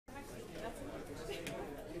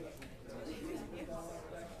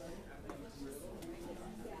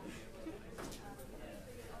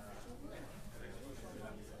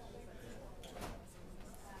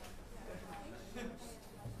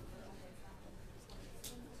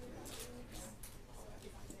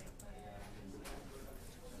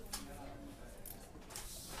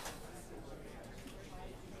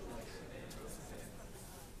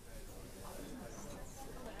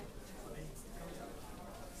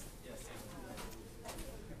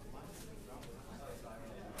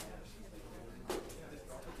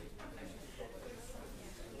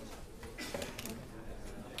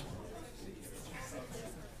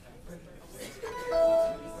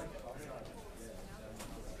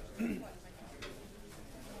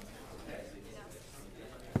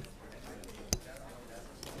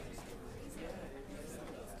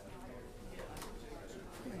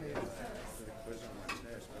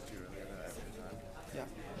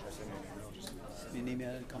Send me an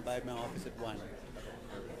email and come by my office at 1.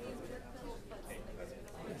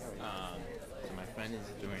 So my friend is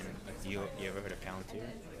doing a deal. You ever heard of Palantir?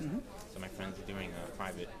 Mm-hmm. So my friend's doing a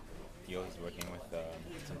private deal. He's working with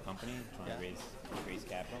some company trying to raise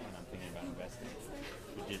capital, and I'm thinking about investing.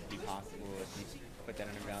 Would it be possible if you put that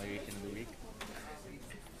on evaluation of the week?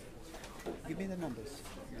 Give me the numbers.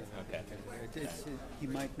 Okay. He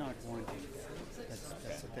might not want it.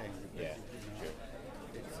 That's the thing. Yeah. Sure.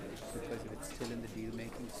 It's because if it's still in the deal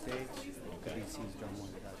making stage, the VCs don't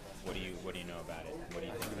want it out. What do you know about it? What do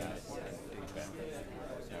you think about it? Okay.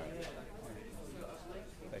 All right.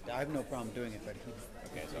 But I have no problem doing it, but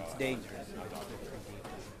it's dangerous. I'll talk to you.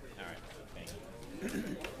 All right. Thank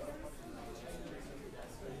you.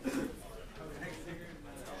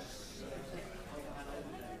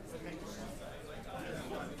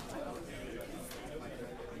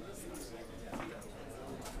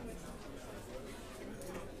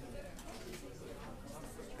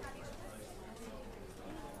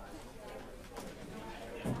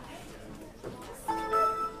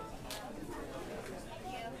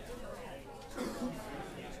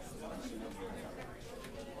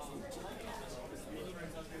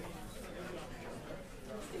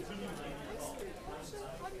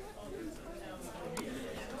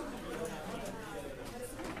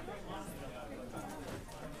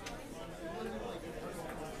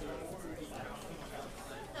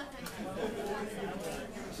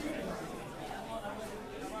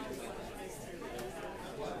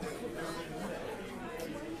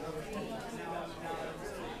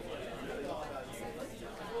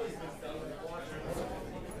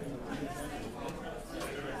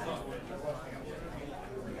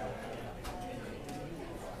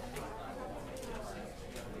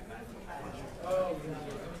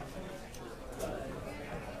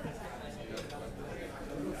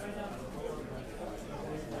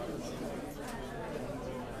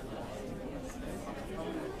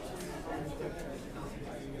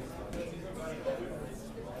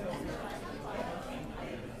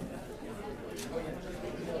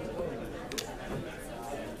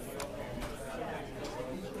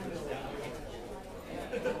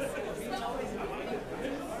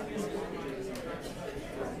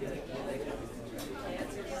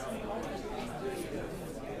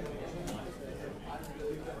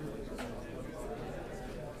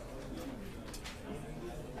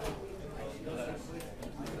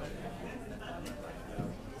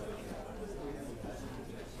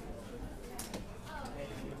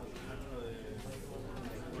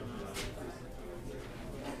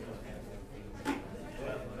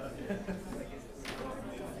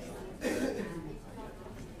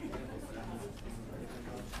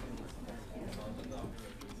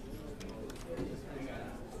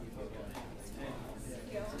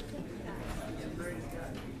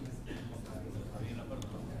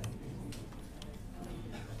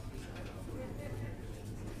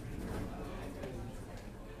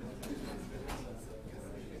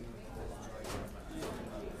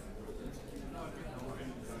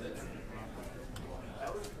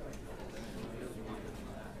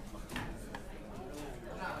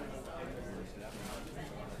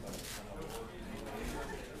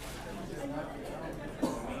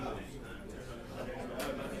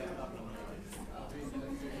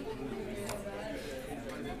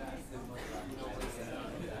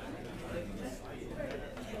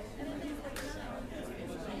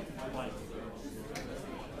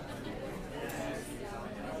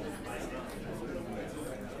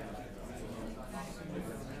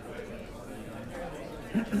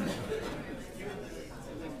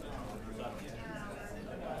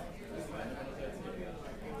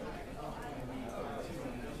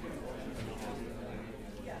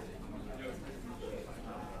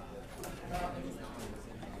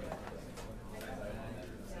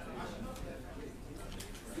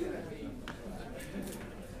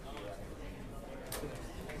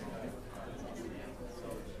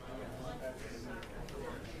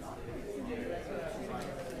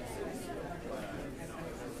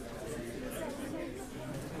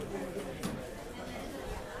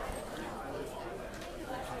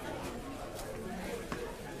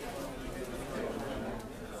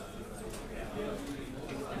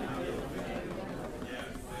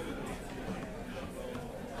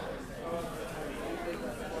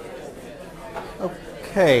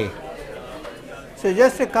 Okay. So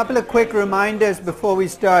just a couple of quick reminders before we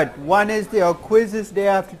start. One is there are quizzes day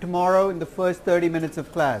after tomorrow in the first 30 minutes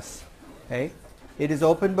of class. Okay? It is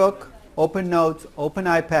open book, open notes, open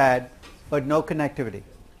iPad, but no connectivity.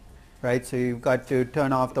 Right? So you've got to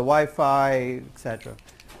turn off the Wi-Fi, etc.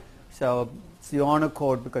 So the honor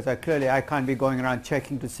code because I can't be going around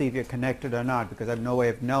checking to see if you're connected or not because I have no way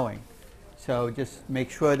of knowing. So just make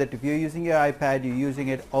sure that if you're using your iPad, you're using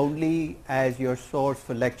it only as your source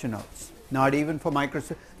for lecture notes, not even for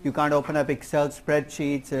Microsoft. You can't open up Excel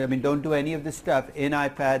spreadsheets. I mean, don't do any of the stuff in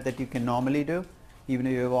iPad that you can normally do, even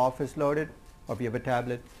if you have Office loaded or if you have a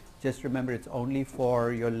tablet. Just remember it's only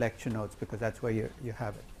for your lecture notes because that's where you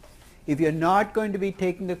have it. If you're not going to be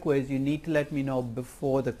taking the quiz, you need to let me know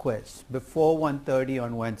before the quiz, before 1:30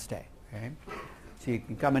 on Wednesday. Okay? So you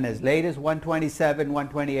can come in as late as 1:27,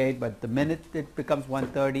 1:28, but the minute it becomes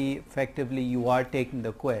 1:30, effectively you are taking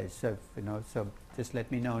the quiz. So, so just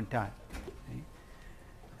let me know in time. Okay?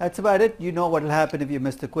 That's about it. You know what will happen if you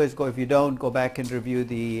miss the quiz. If you don't, go back and review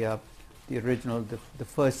the original, the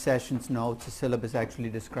first session's notes. The syllabus actually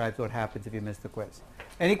describes what happens if you miss the quiz.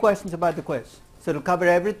 Any questions about the quiz? So it'll cover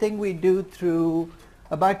everything we do through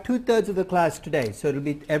about 2/3 of the class today. So it'll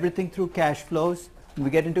be everything through cash flows. When we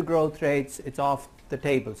get into growth rates, it's off the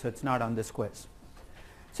table, so it's not on this quiz.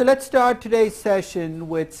 So let's start today's session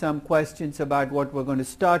with some questions about what we're going to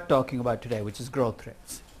start talking about today, which is growth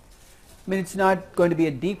rates. I mean, it's not going to be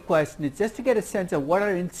a deep question. It's just to get a sense of what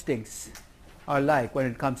our instincts are like when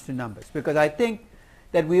it comes to numbers. Because I think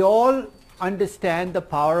that we all understand the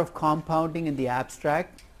power of compounding in the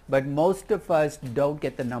abstract, but most of us don't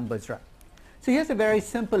get the numbers right. So here's a very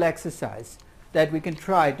simple exercise that we can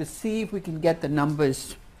try to see if we can get the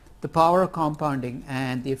numbers, the power of compounding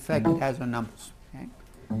and the effect it has on numbers. Okay?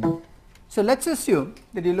 So let's assume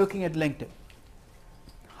that you're looking at LinkedIn.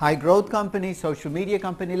 High growth company, social media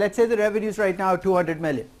company. Let's say the revenues right now are 200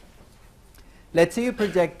 million. Let's say you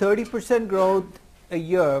project 30% growth a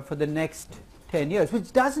year for the next 10 years,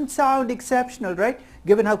 which doesn't sound exceptional, right?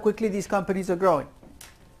 Given how quickly these companies are growing.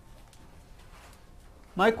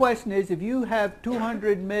 My question is, if you have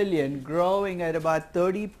 200 million growing at about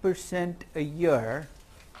 30% a year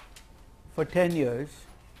for 10 years,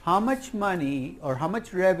 how much money or how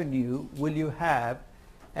much revenue will you have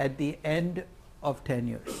at the end of 10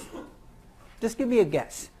 years? Just give me a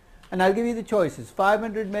guess. And I'll give you the choices.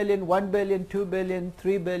 500 million, 1 billion, 2 billion,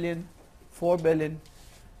 3 billion, 4 billion.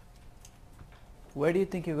 Where do you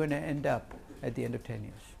think you're going to end up at the end of 10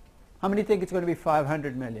 years? How many think it's going to be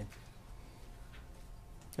 500 million?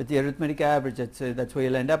 At the arithmetic average, that's where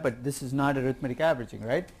you'll end up, but this is not arithmetic averaging,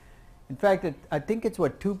 right? In fact, I think it's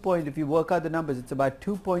what, if you work out the numbers, it's about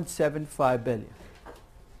 2.75 billion.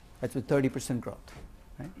 That's with 30% growth,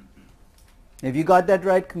 right? If you got that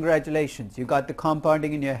right, congratulations. You got the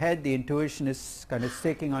compounding in your head, the intuition is kind of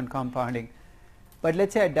sticking on compounding. But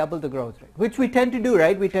let's say I double the growth rate, which we tend to do,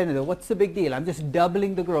 right? We tend to do, what's the big deal? I'm just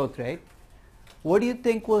doubling the growth rate. What do you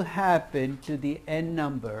think will happen to the end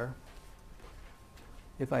number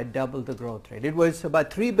if I double the growth rate? It was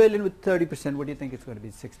about 3 billion with 30%. What do you think it's going to be?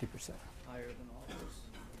 60%. Higher than all.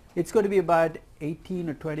 It's going to be about 18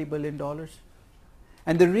 or 20 billion dollars.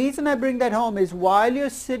 And the reason I bring that home is while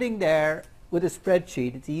you're sitting there with a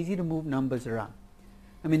spreadsheet, it's easy to move numbers around.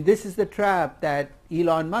 I mean, this is the trap that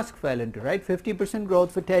Elon Musk fell into, right? 50%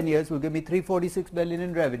 growth for 10 years will give me 346 billion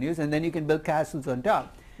in revenues, and then you can build castles on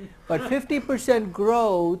top. But 50%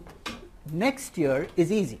 growth next year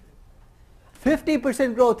is easy.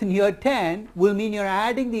 50% growth in year 10 will mean you're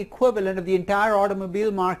adding the equivalent of the entire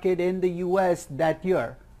automobile market in the US that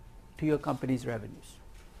year to your company's revenues.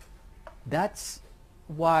 That's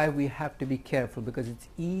why we have to be careful, because it's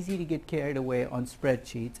easy to get carried away on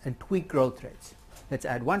spreadsheets and tweak growth rates. Let's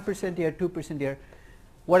add 1% here, 2% here.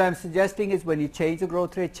 What I'm suggesting is when you change the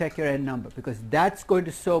growth rate, check your end number, because that's going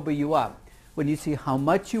to sober you up when you see how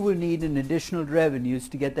much you will need in additional revenues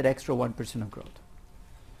to get that extra 1% of growth.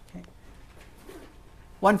 Okay.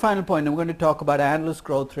 One final point, I'm going to talk about analyst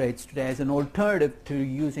growth rates today as an alternative to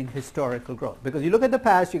using historical growth. Because you look at the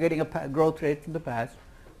past, you're getting a growth rate from the past.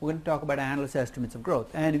 We're going to talk about analyst estimates of growth.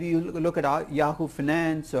 And if you look at Yahoo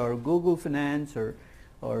Finance or Google Finance or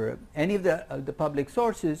any of the public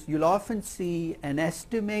sources, you'll often see an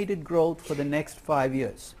estimated growth for the next 5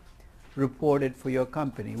 years reported for your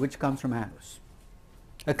company, which comes from analysts.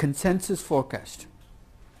 A consensus forecast.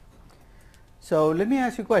 So let me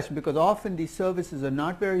ask you a question, because often these services are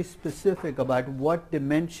not very specific about what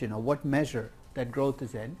dimension or what measure that growth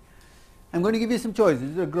is in. I'm going to give you some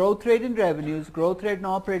choices. A growth rate in revenues, growth rate in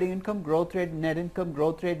operating income, growth rate in net income,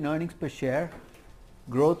 growth rate in earnings per share,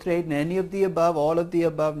 growth rate in any of the above, all of the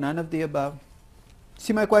above, none of the above.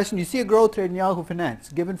 See my question? You see a growth rate in Yahoo Finance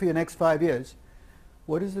given for your next 5 years.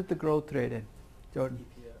 What is it the growth rate in, Jordan?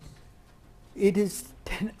 It is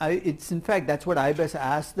it's in fact, that's what IBES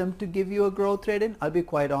asked them to give you a growth rate in. I'll be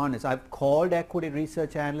quite honest. I've called equity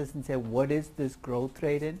research analysts and said, what is this growth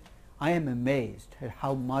rate in? I am amazed at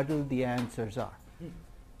how muddled the answers are.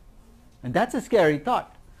 And that's a scary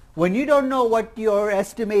thought. When you don't know what you're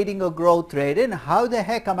estimating a growth rate in, how the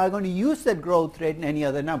heck am I going to use that growth rate in any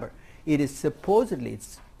other number? It is supposedly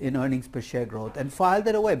it's in earnings per share growth, and file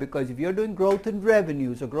that away, because if you're doing growth in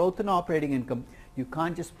revenues or growth in operating income, you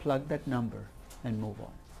can't just plug that number and move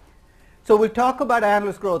on. So we'll talk about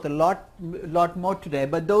analyst growth a lot more today,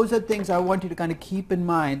 but those are things I want you to kind of keep in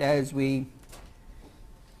mind as we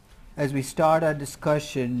start our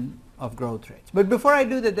discussion of growth rates. But before I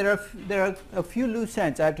do that, there are a few loose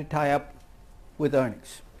ends I have to tie up with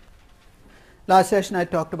earnings. Last session I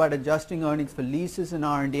talked about adjusting earnings for leases and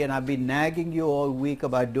R&D, and I've been nagging you all week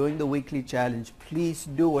about doing the weekly challenge. Please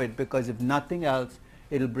do it, because if nothing else,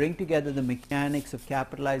 it'll bring together the mechanics of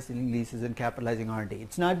capitalizing leases and capitalizing R&D.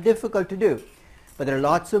 It's not difficult to do, but there are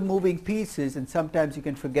lots of moving pieces, and sometimes you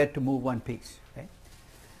can forget to move one piece. Okay?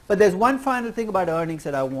 But there's one final thing about earnings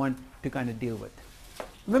that I want to kind of deal with.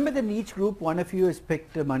 Remember that in each group, one of you has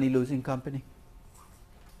picked a money-losing company.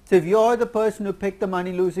 So if you're the person who picked the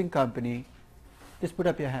money-losing company, just put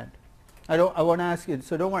up your hand. I want to ask you,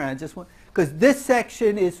 so don't worry, I just want, because this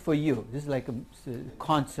section is for you. This is like a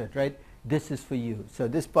concert, right? This is for you. So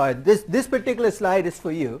this part, this particular slide is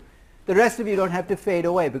for you. The rest of you don't have to fade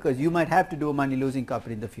away, because you might have to do a money-losing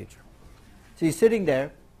company in the future. So you're sitting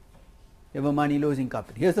there, you have a money-losing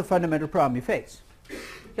company. Here's the fundamental problem you face.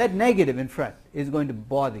 That negative in front is going to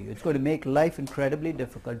bother you. It's going to make life incredibly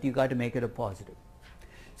difficult. You've got to make it a positive.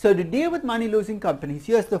 So to deal with money-losing companies,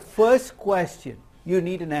 here's the first question you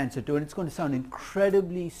need an answer to, and it's going to sound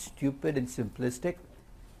incredibly stupid and simplistic,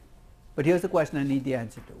 but here's the question I need the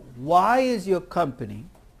answer to. Why is your company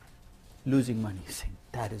losing money? You think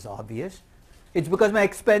that is obvious. It's because my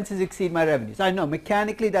expenses exceed my revenues. I know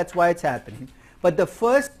mechanically that's why it's happening. But the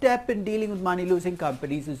first step in dealing with money-losing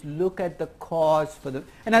companies is look at the cause for them.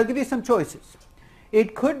 And I'll give you some choices.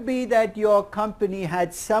 It could be that your company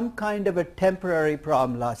had some kind of a temporary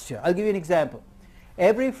problem last year. I'll give you an example.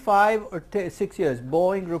 Every 5 or 6 years,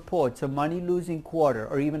 Boeing reports a money-losing quarter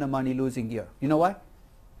or even a money-losing year. You know why?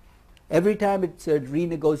 Every time it's a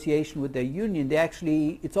renegotiation with their union,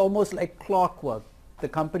 it's almost like clockwork. The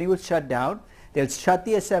company will shut down. They'll shut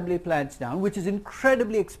the assembly plants down, which is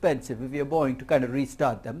incredibly expensive if you're Boeing to kind of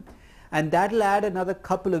restart them. And that'll add another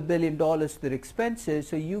couple of $1 billion to their expenses,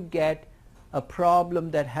 so you get a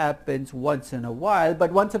problem that happens once in a while,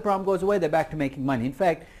 but once the problem goes away, they're back to making money. In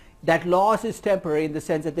fact, that loss is temporary in the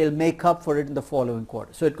sense that they'll make up for it in the following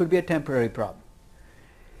quarter. So it could be a temporary problem.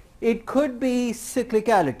 It could be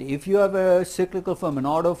cyclicality. If you have a cyclical firm, an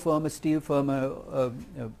auto firm, a steel firm, a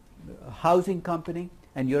housing company,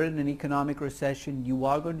 and you're in an economic recession, you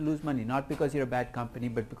are going to lose money, not because you're a bad company,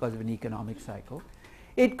 but because of an economic cycle.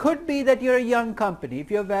 It could be that you're a young company.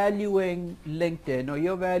 If you're valuing LinkedIn or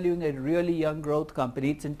you're valuing a really young growth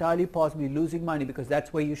company, it's entirely possible you're losing money because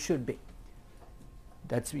that's where you should be.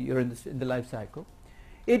 You're in the life cycle.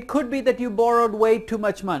 It could be that you borrowed way too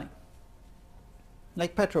much money,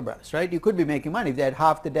 like Petrobras, right? You could be making money if they had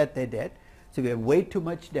half the debt they did. So if you have way too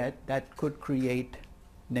much debt, that could create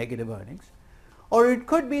negative earnings. Or it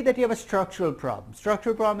could be that you have a structural problem.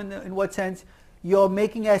 Structural problem in what sense? You're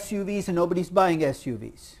making SUVs and nobody's buying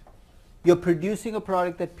SUVs. You're producing a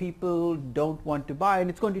product that people don't want to buy, and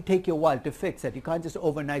it's going to take you a while to fix that. You can't just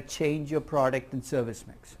overnight change your product and service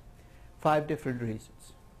mix. 5 different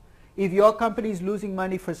reasons. If your company is losing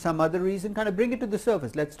money for some other reason, kind of bring it to the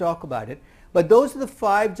surface. Let's talk about it. But those are the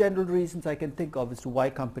 5 general reasons I can think of as to why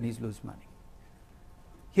companies lose money.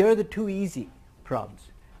 Here are the 2 easy problems.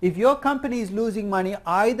 If your company is losing money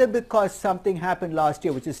either because something happened last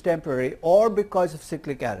year, which is temporary, or because of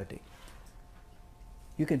cyclicality,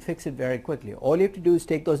 you can fix it very quickly. All you have to do is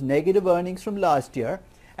take those negative earnings from last year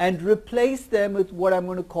and replace them with what I'm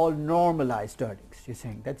going to call normalized earnings. You're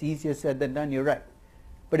saying, that's easier said than done. You're right.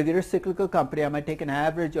 But if you're a cyclical company, I might take an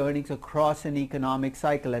average earnings across an economic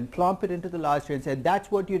cycle and plump it into the last year and say, that's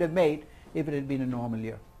what you'd have made if it had been a normal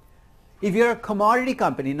year. If you're a commodity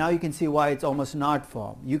company, now you can see why it's almost an art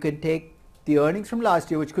form. You can take the earnings from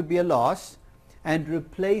last year, which could be a loss, and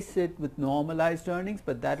replace it with normalized earnings,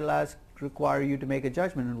 but that'll require you to make a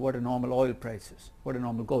judgment on what a normal oil price is, what a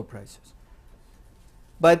normal gold price is.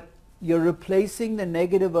 But you're replacing the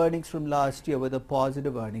negative earnings from last year with the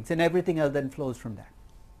positive earnings, and everything else then flows from that.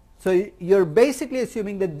 So you're basically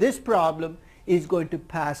assuming that this problem is going to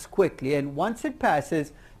pass quickly, and once it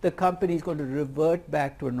passes, the company is going to revert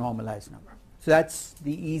back to a normalized number. So that's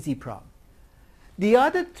the easy problem. The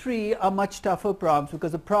other three are much tougher problems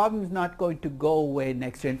because the problem is not going to go away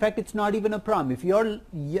next year. In fact, it's not even a problem. If you're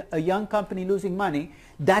a young company losing money,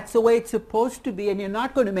 that's the way it's supposed to be, and you're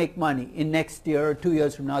not going to make money in next year or 2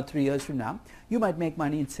 years from now, 3 years from now. You might make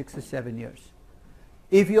money in 6 or 7 years.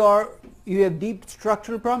 If you have deep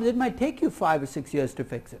structural problems, it might take you 5 or 6 years to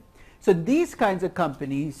fix it. So these kinds of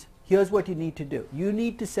companies, here's what you need to do. You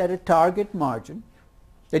need to set a target margin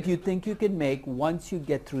that you think you can make once you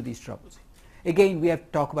get through these troubles. Again, we have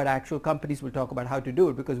to talk about actual companies. We'll talk about how to do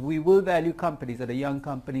it because we will value companies that are young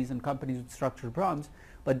companies and companies with structural problems,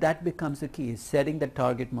 but that becomes the key, is setting the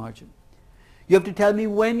target margin. You have to tell me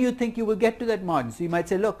when you think you will get to that margin. So you might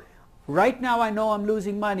say, look, right now I know I'm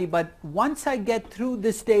losing money, but once I get through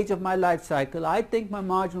this stage of my life cycle, I think my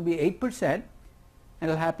margin will be 8%, and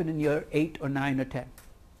it'll happen in year 8 or 9 or 10.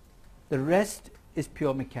 The rest is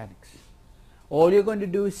pure mechanics. All you're going to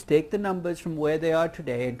do is take the numbers from where they are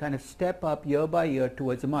today and kind of step up year by year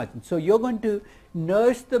towards the margin. So you're going to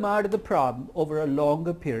nurse them out of the problem over a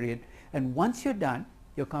longer period, and once you're done,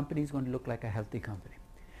 your company is going to look like a healthy company.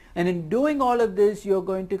 And in doing all of this, you're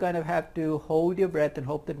going to kind of have to hold your breath and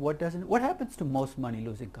hope that what happens to most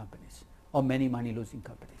money-losing companies or many money-losing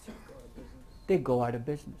companies? They go out of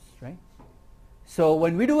business, right? So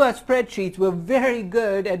when we do our spreadsheets, we're very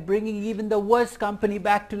good at bringing even the worst company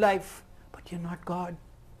back to life. But you're not God.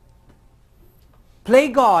 Play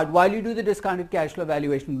God while you do the discounted cash flow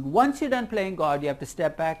valuation. Once you're done playing God, you have to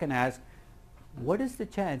step back and ask, what is the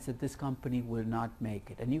chance that this company will not make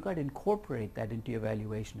it? And you've got to incorporate that into your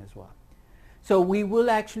valuation as well. So we will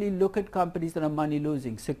actually look at companies that are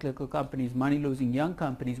money-losing, cyclical companies, money-losing young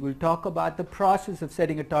companies. We'll talk about the process of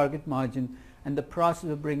setting a target margin and the process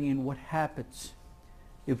of bringing in what happens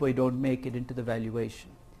if we don't make it into the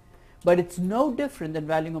valuation. But it's no different than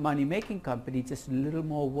valuing a money-making company, just a little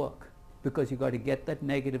more work because you've got to get that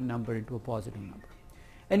negative number into a positive number.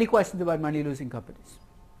 Any questions about money-losing companies?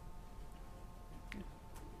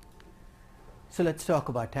 So let's talk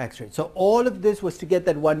about tax rates. So all of this was to get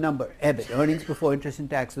that one number, EBIT, earnings before interest and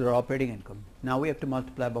taxes or operating income. Now we have to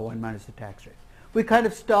multiply by 1 minus the tax rate. We kind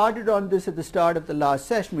of started on this at the start of the last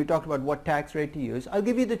session. We talked about what tax rate to use. I'll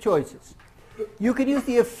give you the choices. You can use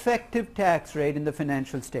the effective tax rate in the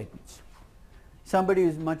financial statements. Somebody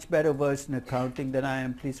who's much better versed in accounting than I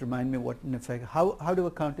am, please remind me what an effect. How do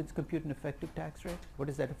accountants compute an effective tax rate? What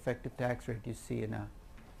is that effective tax rate you see in a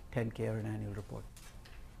 10K or an annual report?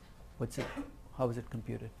 What's it? How is it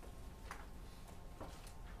computed?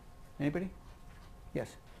 Anybody?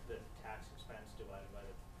 Yes. The tax expense divided by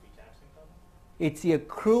the pre-tax income? It's the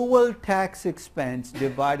accrual tax expense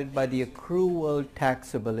divided by the accrual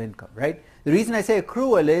taxable income, right? The reason I say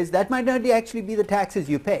accrual is that might not actually be the taxes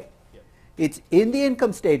you pay. Yep. It's in the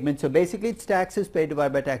income statement, so basically it's taxes paid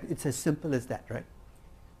divided by tax. It's as simple as that, right?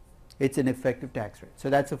 It's an effective tax rate. So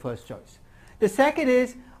that's the first choice. The second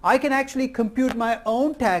is I can actually compute my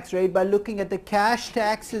own tax rate by looking at the cash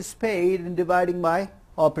taxes paid and dividing by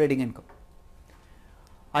operating income.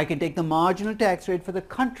 I can take the marginal tax rate for the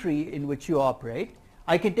country in which you operate.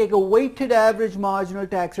 I can take a weighted average marginal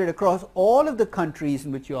tax rate across all of the countries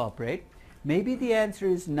in which you operate. Maybe the answer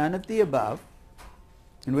is none of the above,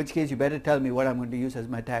 in which case you better tell me what I'm going to use as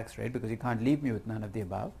my tax rate because you can't leave me with none of the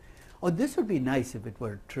above. Or this would be nice if it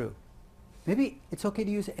were true. Maybe it's okay to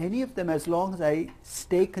use any of them as long as I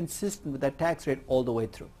stay consistent with that tax rate all the way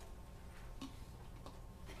through.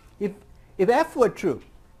 If F were true,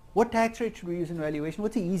 what tax rate should we use in valuation?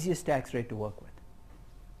 What's the easiest tax rate to work with?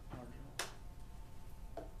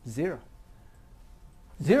 Zero.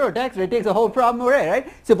 Zero tax rate takes the whole problem away,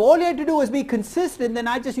 right? So if all you had to do was be consistent, then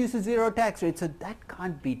I just use a zero tax rate. So that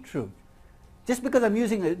can't be true. Just because I'm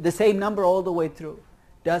using the same number all the way through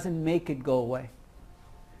doesn't make it go away.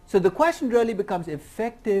 So the question really becomes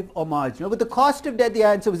effective or marginal. With the cost of debt, the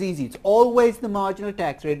answer was easy. It's always the marginal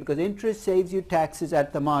tax rate because interest saves you taxes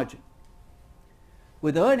at the margin.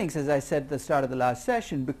 With earnings, as I said at the start of the last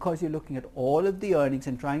session, because you're looking at all of the earnings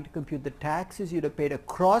and trying to compute the taxes you'd have paid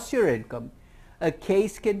across your income, a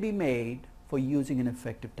case can be made for using an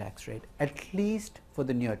effective tax rate, at least for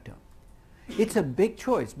the near term. It's a big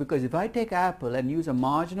choice because if I take Apple and use a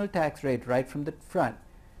marginal tax rate right from the front,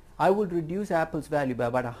 I would reduce Apple's value by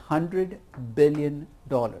about $100 billion.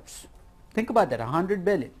 Think about that, $100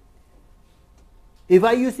 billion. If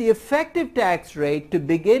I use the effective tax rate to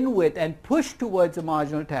begin with and push towards a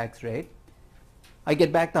marginal tax rate, I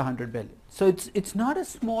get back the $100 billion. So it's not a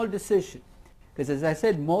small decision. Because as I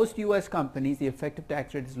said, most US companies, the effective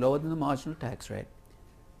tax rate is lower than the marginal tax rate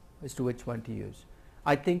as to which one to use.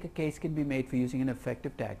 I think a case can be made for using an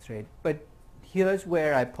effective tax rate, but here's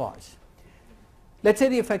where I pause. let's say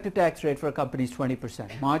the effective tax rate for a company is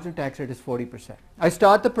 20%. Marginal tax rate is 40%. I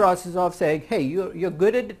start the process of saying, hey, you're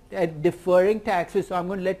good at deferring taxes, so I'm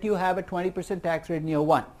going to let you have a 20% tax rate in year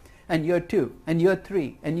 1, and year 2, and year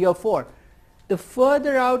 3, and year 4. The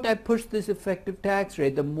further out I push this effective tax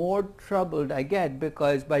rate, the more troubled I get,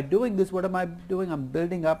 because by doing this, what am I doing? I'm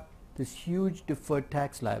building up this huge deferred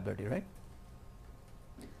tax liability, right?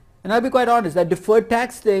 And I'll be quite honest, that deferred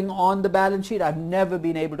tax thing on the balance sheet, I've never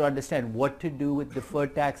been able to understand what to do with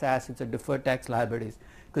deferred tax assets or deferred tax liabilities,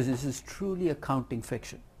 because this is truly accounting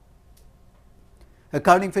fiction.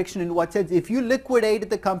 Accounting fiction in what sense? If you liquidate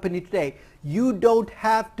the company today, you don't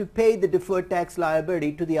have to pay the deferred tax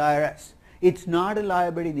liability to the IRS. It's not a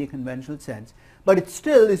liability in the conventional sense, but it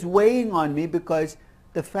still is weighing on me, because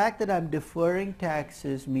the fact that I'm deferring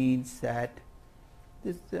taxes means that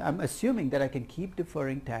I'm assuming that I can keep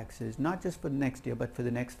deferring taxes, not just for the next year, but for the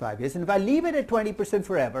next 5 years. And if I leave it at 20%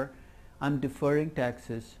 forever, I'm deferring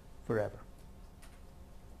taxes forever,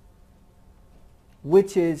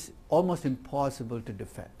 which is almost impossible to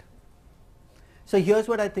defend. So here's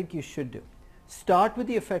what I think you should do. Start with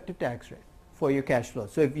the effective tax rate for your cash flow.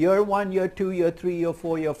 So if year 1, year 2, year 3, year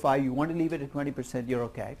 4, year 5, you want to leave it at 20%, you're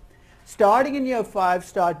okay. Starting in year 5,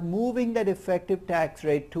 start moving that effective tax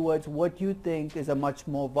rate towards what you think is a much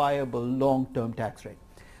more viable long-term tax rate.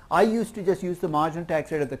 I used to just use the marginal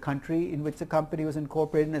tax rate of the country in which the company was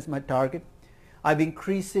incorporated as my target. I've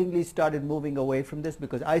increasingly started moving away from this,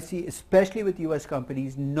 because I see, especially with U.S.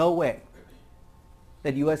 companies, no way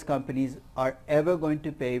that U.S. companies are ever going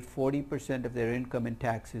to pay 40% of their income in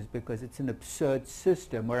taxes, because it's an absurd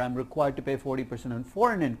system where I'm required to pay 40% on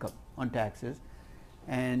foreign income on taxes.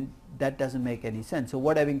 And that doesn't make any sense. So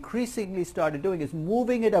what I've increasingly started doing is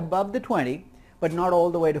moving it above the 20, but not all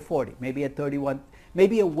the way to 40, maybe at 31,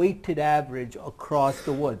 maybe a weighted average across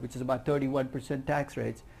the world, which is about 31% tax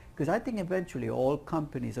rates, because I think eventually all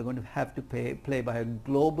companies are going to have to play by a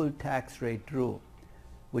global tax rate rule,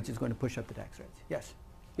 which is going to push up the tax rates. Yes?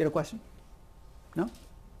 You had a question? No?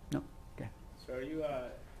 No? Okay. So are you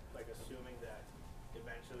like assuming that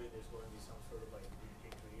eventually there's going to be some sort of like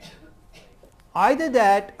repatriation? Either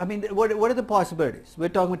that, I mean, what are the possibilities? We're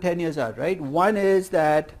talking about 10 years out, right? One is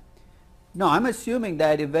that, no, I'm assuming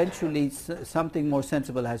that eventually something more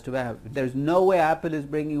sensible has to happen. There's no way Apple is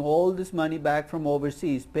bringing all this money back from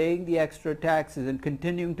overseas, paying the extra taxes and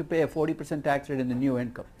continuing to pay a 40% tax rate in the new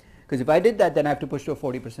income. Because if I did that, then I have to push to a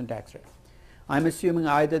 40% tax rate. I'm assuming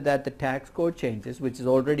either that the tax code changes, which is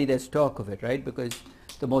already there's talk of it, right? Because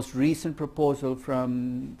the most recent proposal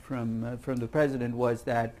from the president was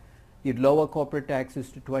that you'd lower corporate taxes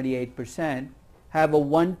to 28%, have a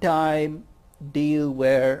one-time deal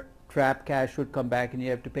where trapped cash would come back and you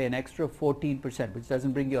have to pay an extra 14%, which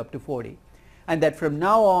doesn't bring you up to 40. And that from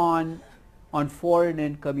now on foreign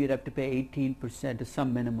income, you'd have to pay 18% as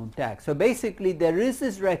some minimum tax. So basically, there is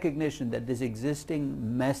this recognition that this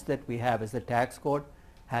existing mess that we have as the tax code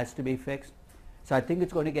has to be fixed. So I think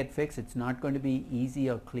it's going to get fixed. It's not going to be easy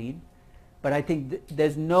or clean. But I think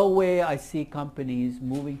there's no way I see companies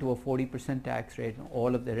moving to a 40% tax rate on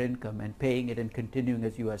all of their income and paying it and continuing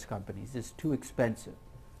as U.S. companies. It's too expensive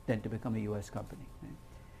then to become a U.S. company. Right?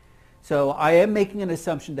 So I am making an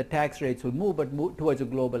assumption that tax rates will move, but move towards a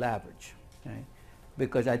global average. Right?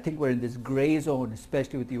 Because I think we're in this gray zone,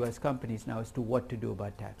 especially with U.S. companies now, as to what to do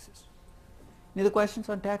about taxes. Any other questions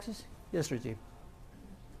on taxes? Yes, Rajiv. If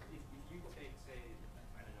you take, say,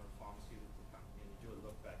 I don't know, a pharmaceutical company, and you do a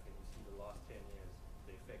look back and you see the last 10 years,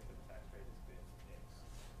 the effective tax rate has been X.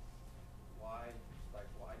 Why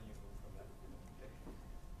do you move from that to?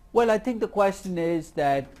 Well, I think the question is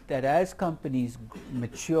that as companies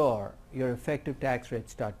mature, your effective tax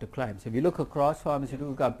rates start to climb. So if you look across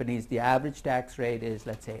pharmaceutical companies, the average tax rate is,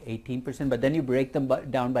 let's say, 18%, but then you break them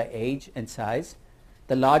down by age and size.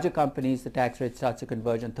 The larger companies, the tax rate starts to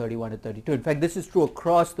converge on 31 to 32. In fact, this is true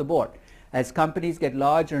across the board. As companies get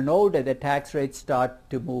larger and older, the tax rates start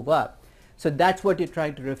to move up. So that's what you're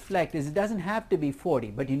trying to reflect, is it doesn't have to be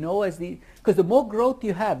 40, but you know, because the more growth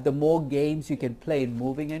you have, the more games you can play in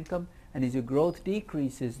moving income, and as your growth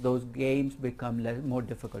decreases, those games become more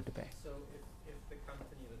difficult to pay. So if the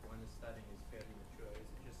company that one is studying is fairly mature, is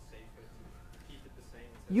it just safer to keep it the same?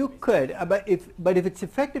 You could, but if its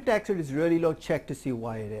effective tax rate is really low, check to see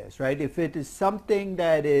why it is, right? If it is something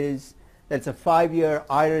that's a 5-year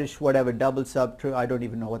Irish whatever double sub, I don't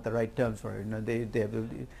even know what the right terms were. You know,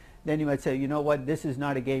 then you might say, you know what, this is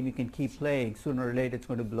not a game you can keep playing. Sooner or later, it's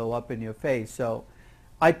going to blow up in your face. So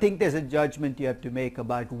I think there's a judgment you have to make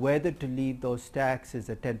about whether to leave those taxes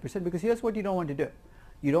at 10%, because here's what you don't want to do.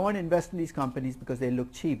 You don't want to invest in these companies because they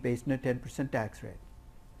look cheap based on a 10% tax rate.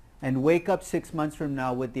 and wake up 6 months from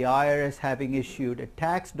now with the IRS having issued a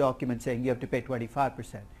tax document saying you have to pay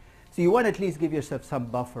 25%. So you want to at least give yourself some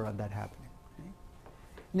buffer on that happening. Okay?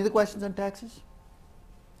 Any other questions on taxes?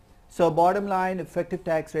 So bottom line, effective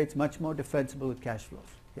tax rates much more defensible with cash flows.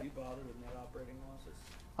 Yeah. Do you bother with net operating losses?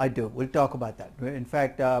 I do. We'll talk about that. In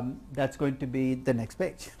fact, that's going to be the next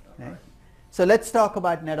page. Okay? So let's talk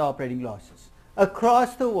about net operating losses.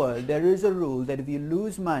 Across the world, there is a rule that if you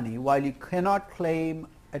lose money, while you cannot claim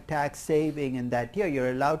a tax saving in that year,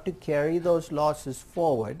 you're allowed to carry those losses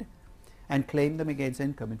forward and claim them against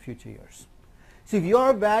income in future years. So if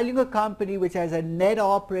you're valuing a company which has a net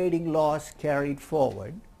operating loss carried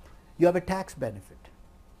forward, you have a tax benefit.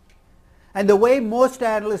 And the way most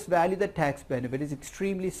analysts value the tax benefit is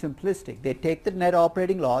extremely simplistic. They take the net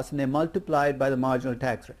operating loss and they multiply it by the marginal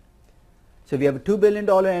tax rate. So if you have a $2 billion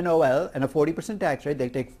NOL and a 40% tax rate, they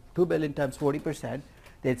take $2 billion times 40%.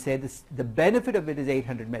 They'd say the benefit of it is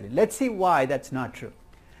 $800 million. Let's see why that's not true.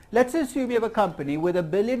 Let's assume you have a company with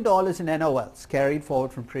 $1 billion in NOLs carried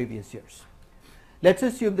forward from previous years. Let's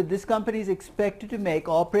assume that this company is expected to make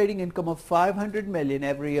operating income of $500 million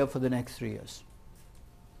every year for the next 3 years.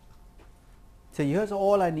 So here's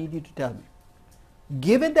all I need you to tell me.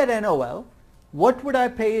 Given that NOL, what would I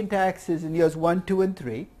pay in taxes in years 1, 2, and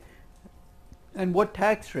 3? And what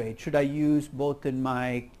tax rate should I use both in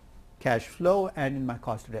my cash flow and in my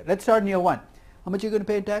cost of debt? Let's start in year 1. How much are you going to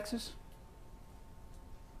pay in taxes?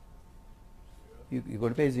 You're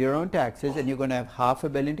going to pay 0 in taxes, and you're going to have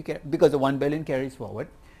 $500 million to carry, because the $1 billion carries forward.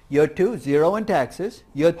 Year 2, 0 in taxes.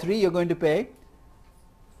 Year 3, you're going to pay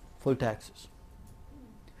full taxes.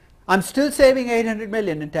 I'm still saving $800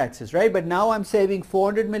 million in taxes, right? But now I'm saving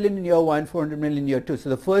 $400 million in year 1, $400 million in year 2. So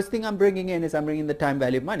the first thing I'm bringing in is I'm bringing the time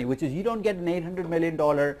value of money, which is you don't get an $800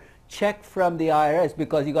 million check from the IRS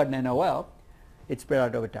because you got an NOL. It's spread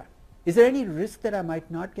out over time. Is there any risk that I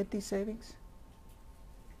might not get these savings?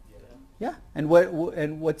 Yeah. And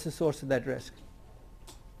what's the source of that risk?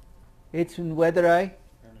 It's in whether I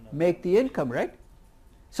make the income, right?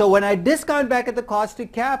 So when I discount back at the cost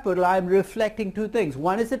of capital, I'm reflecting 2 things.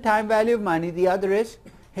 One is the time value of money. The other is,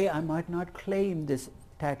 hey, I might not claim this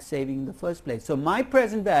tax saving in the first place. So my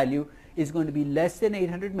present value is going to be less than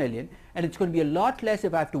 800 million, and it's going to be a lot less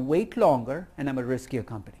if I have to wait longer and I'm a riskier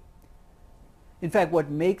company. In fact, what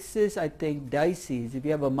makes this, I think, dicey is if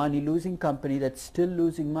you have a money-losing company that's still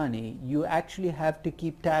losing money, you actually have to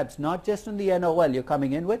keep tabs, not just on the NOL you're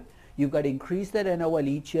coming in with. You've got to increase that NOL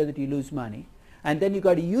each year that you lose money. And then you've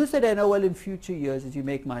got to use that NOL in future years as you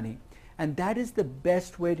make money. And that is the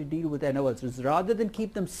best way to deal with NOLs. Is rather than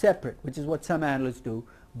keep them separate, which is what some analysts do,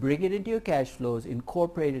 bring it into your cash flows,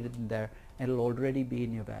 incorporate it in there, and it'll already be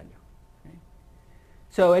in your value. Okay?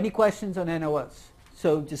 So any questions on NOLs?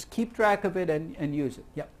 So just keep track of it and use it.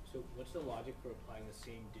 Yeah. So what's the logic for applying the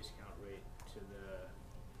same discount rate to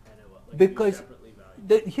the NOL? Like Because separately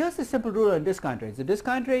valued? here's the simple rule on discount rates. The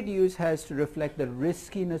discount rate used has to reflect the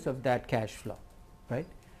riskiness of that cash flow, right?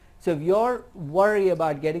 So if your worry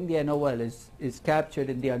about getting the NOL is captured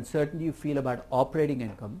in the uncertainty you feel about operating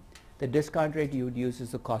income, the discount rate you would use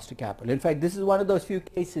is the cost of capital. In fact, this is one of those few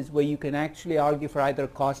cases where you can actually argue for either a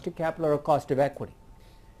cost of capital or a cost of equity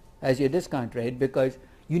as your discount rate, because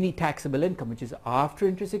you need taxable income, which is after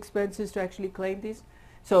interest expenses, to actually claim these.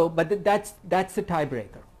 So, but that's the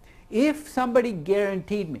tiebreaker. If somebody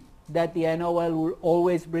guaranteed me that the NOL will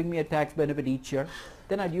always bring me a tax benefit each year,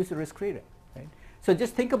 then I'd use the risk-free rate. Right? So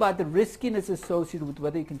just think about the riskiness associated with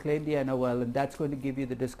whether you can claim the NOL, and that's going to give you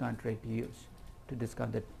the discount rate to use to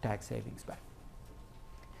discount the tax savings back.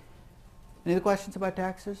 Any other questions about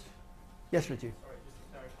taxes? Yes, Rajiv. Sorry, just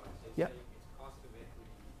to clarify. So Yeah. it's cost of equity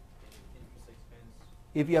and interest expense.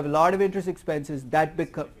 If you have a lot of interest expenses, that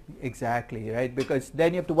becomes exactly right, because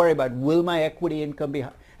then you have to worry about, will my equity income be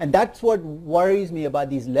high? And that's what worries me about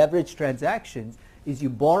these leverage transactions. Is you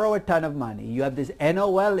borrow a ton of money, you have this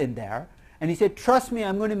NOL in there, and you say, trust me,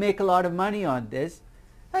 I'm going to make a lot of money on this.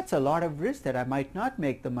 That's a lot of risk that I might not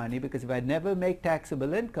make the money, because if I never make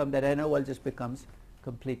taxable income, that NOL just becomes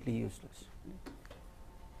completely useless.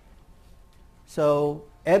 So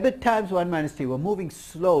EBIT times 1 minus T. We're moving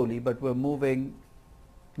slowly, but we're moving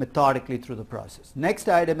methodically through the process. Next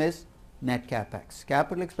item is net capex,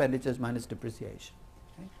 capital expenditures minus depreciation.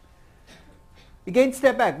 Okay. Again,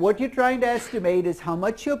 step back. What you're trying to estimate is how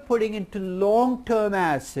much you're putting into long-term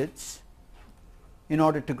assets in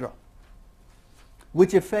order to grow,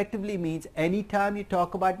 which effectively means anytime you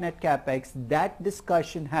talk about net capex, that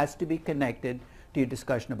discussion has to be connected to your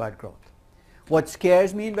discussion about growth. What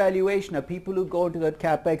scares me in valuation are people who go into the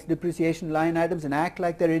capex depreciation line items and act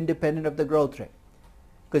like they're independent of the growth rate.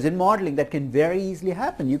 Because in modeling, that can very easily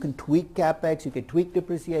happen. You can tweak capex, you can tweak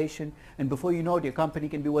depreciation, and before you know it, your company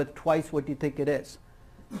can be worth twice what you think it is.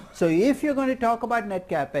 So if you're going to talk about net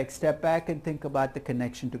capex, step back and think about the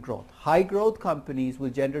connection to growth. High growth companies will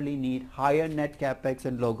generally need higher net capex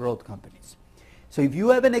than low growth companies. So if you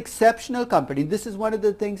have an exceptional company, this is one of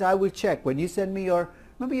the things I will check. When you send me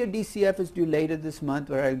remember your DCF is due later this month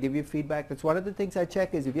where I'll give you feedback. That's one of the things I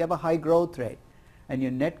check is if you have a high growth rate and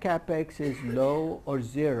your net capex is low or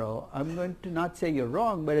zero, I'm going to not say you're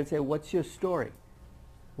wrong, but I'll say, what's your story?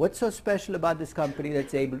 What's so special about this company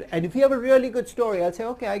that's able to, and if you have a really good story, I'll say,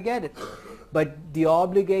 okay, I get it. But the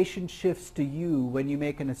obligation shifts to you when you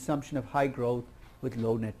make an assumption of high growth with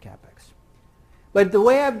low net capex. But the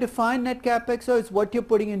way I've defined net capex is what you're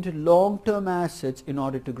putting into long-term assets in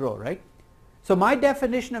order to grow, right? So my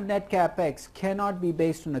definition of net capex cannot be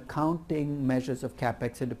based on accounting measures of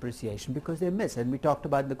capex and depreciation because they miss. And we talked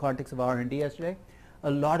about in the context of R&D yesterday,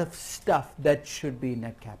 a lot of stuff that should be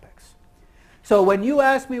net capex. So when you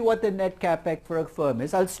ask me what the net capex for a firm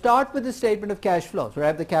is, I'll start with the statement of cash flows where I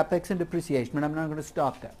have the capex and depreciation, but I'm not going to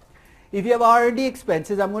stop there. If you have R&D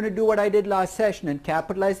expenses, I'm going to do what I did last session and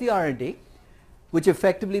capitalize the R&D, which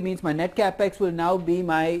effectively means my net capex will now be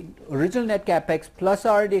my original net capex plus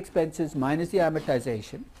R&D expenses minus the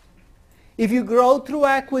amortization. If you grow through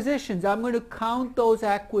acquisitions, I'm going to count those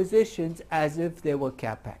acquisitions as if they were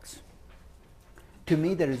capex. To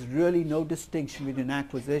me, there is really no distinction between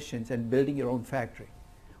acquisitions and building your own factory.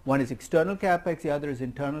 One is external capex, the other is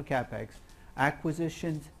internal capex.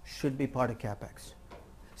 Acquisitions should be part of capex.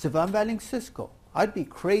 So if I'm valuing Cisco, I'd be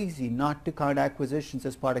crazy not to count acquisitions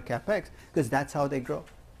as part of capex because that's how they grow.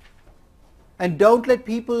 And don't let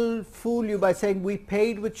people fool you by saying we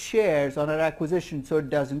paid with shares on our acquisition so it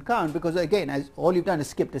doesn't count, because again, all you've done is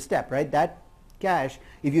skipped a step, right? That cash,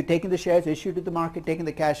 if you've taken the shares, issued to the market, taken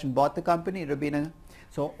the cash and bought the company, it would be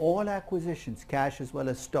so all acquisitions, cash as well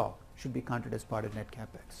as stock, should be counted as part of net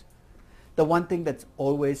capex. The one thing that's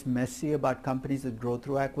always messy about companies that grow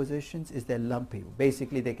through acquisitions is they're lumpy.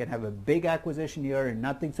 Basically, they can have a big acquisition year and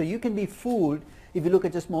nothing. So you can be fooled if you look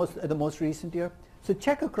at just the most recent year. So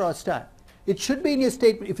check across time. It should be in your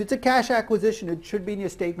statement. If it's a cash acquisition, it should be in your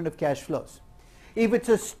statement of cash flows. If it's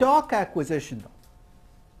a stock acquisition, though,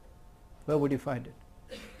 where would you find it?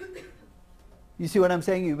 You see what I'm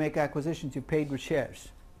saying? You make acquisitions, you paid with shares.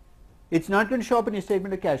 It's not going to show up in your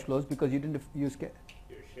statement of cash flows because you didn't use cash.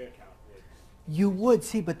 Your share count would. You would,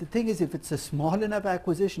 see, but the thing is, if it's a small enough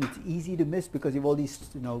acquisition, it's easy to miss because you have all these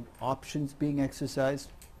options being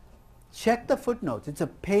exercised. Check the footnotes. It's a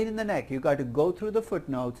pain in the neck. You've got to go through the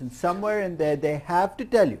footnotes, and somewhere in there they have to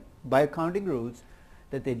tell you, by accounting rules,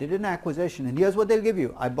 that they did an acquisition. And here's what they'll give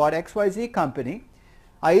you. I bought XYZ company.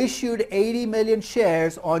 I issued 80 million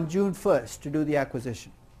shares on June 1st to do the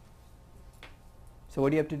acquisition. So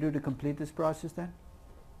what do you have to do to complete this process then?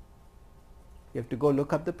 You have to go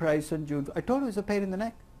look up the price on June. I told you it was a pain in the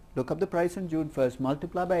neck. Look up the price on June 1st,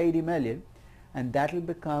 multiply by 80 million, and that will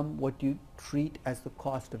become what you treat as the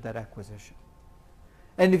cost of that acquisition.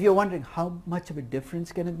 And if you're wondering how much of a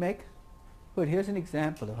difference can it make, well, here's an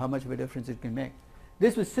example of how much of a difference it can make.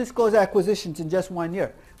 This was Cisco's acquisitions in just 1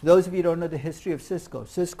 year. For those of you who don't know the history of Cisco,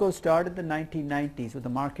 Cisco started in the 1990s with a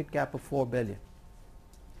market cap of $4 billion.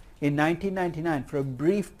 In 1999, for a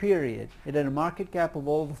brief period, it had a market cap of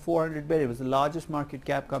over $400 billion. It was the largest market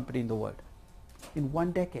cap company in the world. In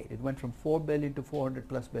 1 decade, it went from $4 billion to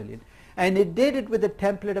 $400+ billion. And it did it with a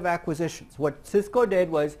template of acquisitions. What Cisco did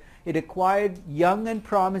was it acquired young and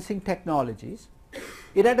promising technologies.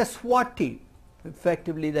 It had a SWAT team,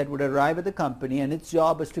 effectively, that would arrive at the company, and its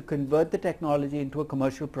job was to convert the technology into a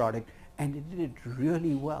commercial product, and it did it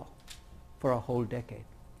really well for a whole decade.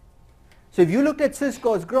 So if you looked at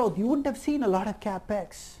Cisco's growth, you wouldn't have seen a lot of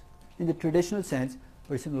capex in the traditional sense,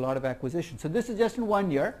 but it's in a lot of acquisitions. So this is just in 1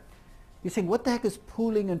 year. You're saying, what the heck is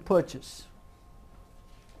pooling and purchase?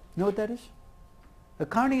 You know what that is?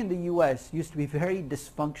 Accounting in the US used to be very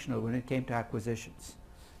dysfunctional when it came to acquisitions.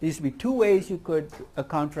 There used to be 2 ways you could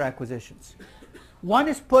account for acquisitions. One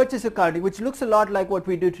is purchase accounting, which looks a lot like what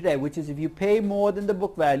we do today, which is if you pay more than the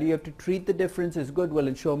book value, you have to treat the difference as goodwill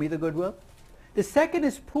and show me the goodwill. The second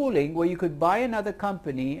is pooling, where you could buy another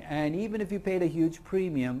company, and even if you paid a huge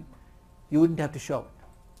premium, you wouldn't have to show it.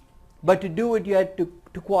 But to do it, you had to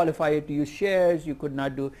qualify it, to use shares. You could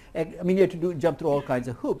not do, you had to jump through all kinds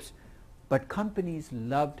of hoops. But companies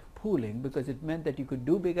loved pooling because it meant that you could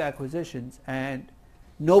do big acquisitions and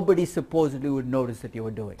nobody supposedly would notice that you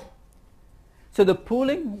were doing it. So the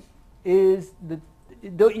pooling is,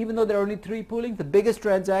 even though there are only 3 poolings, the biggest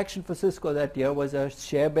transaction for Cisco that year was a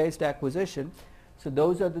share-based acquisition. So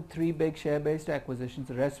those are the 3 big share-based acquisitions.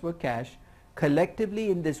 The rest were cash.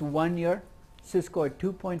 Collectively in this 1 year, Cisco had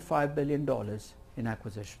 $2.5 billion in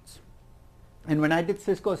acquisitions. And when I did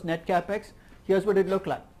Cisco's net capex, here's what it looked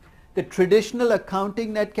like. The traditional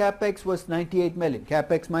accounting net capex was 98 million,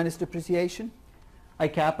 capex minus depreciation. I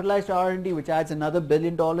capitalized R&D, which adds another $1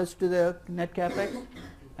 billion to the net capex.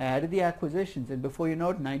 I added the acquisitions, and before you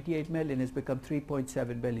know it, 98 million has become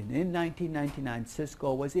 3.7 billion. In 1999,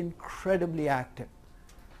 Cisco was incredibly active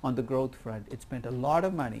on the growth front. It spent a lot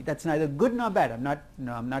of money. That's neither good nor bad.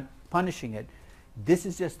 I'm not punishing it. This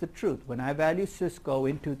is just the truth. When I value Cisco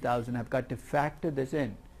in 2000, I've got to factor this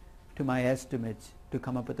in to my estimates to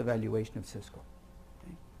come up with the valuation of Cisco.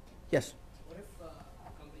 Okay. Yes? What if a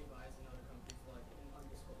company buys another company for like an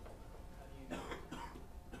undisclosed amount?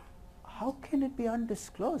 How do you? How can it be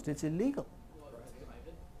undisclosed? It's illegal. Well, if it's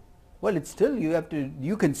private. Well, it's still, you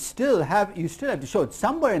still have to show it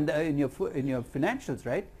somewhere in your financials,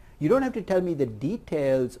 right? You don't have to tell me the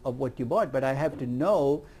details of what you bought, but I have to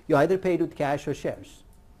know you either paid with cash or shares.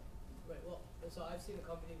 Right. Well, so I've seen a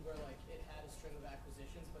company where like it had a string of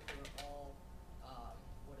acquisitions, but they were all,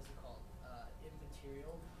 what is it called,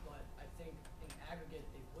 immaterial. But I think in aggregate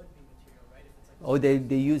they would be material, right? If it's like. Oh,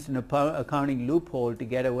 they used an accounting loophole to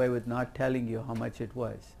get away with not telling you how much it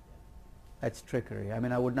was. That's trickery. I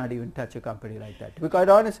mean, I would not even touch a company like that. To be quite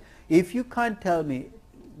honest, if you can't tell me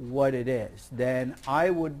what it is, then I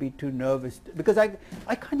would be too nervous because I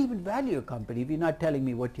can't even value a company if you're not telling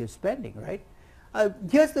me what you're spending, right?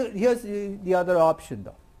 Here's the other option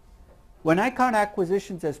though. When I count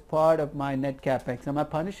acquisitions as part of my net capex, am I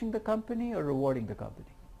punishing the company or rewarding the company?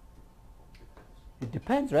 It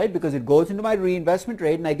depends, right? Because it goes into my reinvestment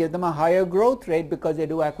rate and I give them a higher growth rate because they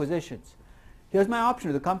do acquisitions. Here's my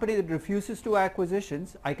option. The company that refuses to do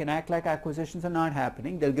acquisitions, I can act like acquisitions are not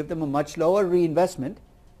happening. They'll give them a much lower reinvestment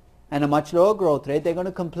and a much lower growth rate. They're going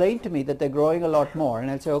to complain to me that they're growing a lot more. And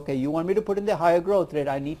I'll say, okay, you want me to put in the higher growth rate,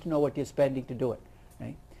 I need to know what you're spending to do it.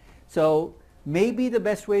 Right? So maybe the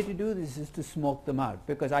best way to do this is to smoke them out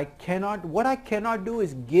because what I cannot do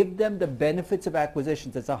is give them the benefits of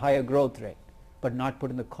acquisitions. It's a higher growth rate, but not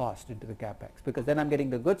put in the cost into the capex because then I'm getting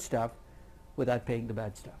the good stuff without paying the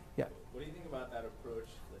bad stuff. Yeah. What do you think about that approach,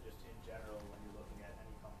 just in general, when you're looking at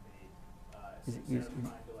any company, Is instead it- of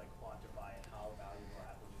trying to like quantify it, how valuable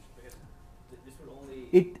acquisition? Because this would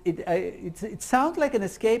only. It sounds like an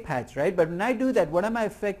escape hatch, right? But when I do that, what am I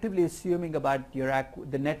effectively assuming about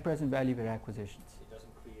the net present value of your acquisitions? It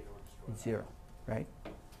doesn't create or destroy. It's zero, right?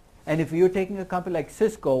 And if you're taking a company like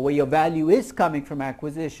Cisco, where your value is coming from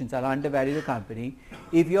acquisitions, I'll undervalue the company.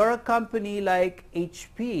 If you're a company like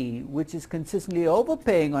HP, which is consistently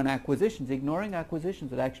overpaying on acquisitions, ignoring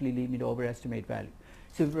acquisitions will actually lead me to overestimate value.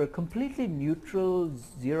 So if we're a completely neutral,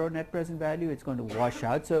 zero net present value, it's going to wash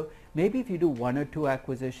out. So maybe if you do 1 or 2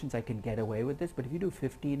 acquisitions, I can get away with this. But if you do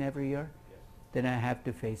 15 every year, then I have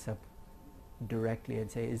to face up directly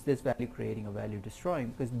and say, is this value creating or value destroying?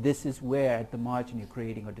 Because this is where at the margin you're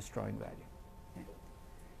creating or destroying value. Okay.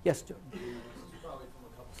 Yes, Joe. This is probably from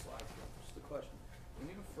a couple slides ago. Just a question. When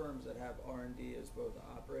you have firms that have R&D as both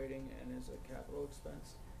operating and as a capital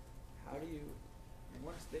expense, how do you,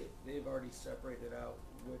 once they've already separated out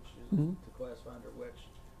which is to classify under which?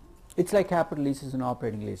 It's like capital leases and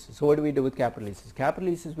operating leases. So what do we do with capital leases? Capital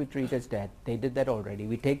leases we treat as debt. They did that already.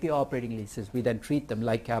 We take the operating leases. We then treat them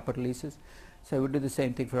like capital leases. So we do the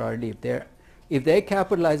same thing for R&D. If they're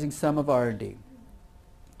capitalizing some of R&D,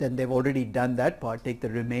 then they've already done that part. Take the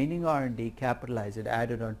remaining R&D, capitalize it,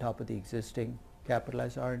 add it on top of the existing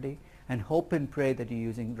capitalized R&D, and hope and pray that you're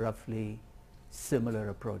using roughly similar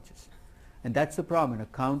approaches. And that's the problem. When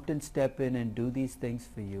accountants step in and do these things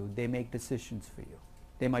for you, they make decisions for you.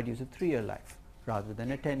 They might use a 3-year life rather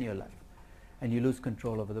than a 10-year life. And you lose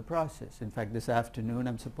control over the process. In fact, this afternoon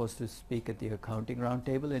I'm supposed to speak at the accounting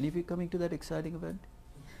roundtable. Any of you coming to that exciting event?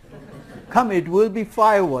 Come, it will be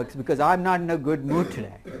fireworks because I'm not in a good mood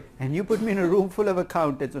today. And you put me in a room full of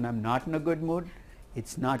accountants when I'm not in a good mood,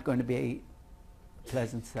 it's not going to be a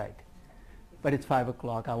pleasant sight. But it's 5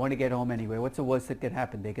 o'clock. I want to get home anyway. What's the worst that can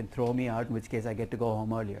happen? They can throw me out, in which case I get to go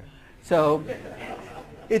home earlier. So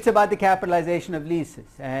it's about the capitalization of leases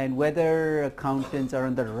and whether accountants are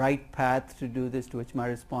on the right path to do this, to which my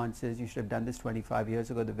response is you should have done this 25 years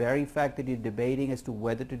ago. The very fact that you're debating as to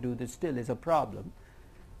whether to do this still is a problem.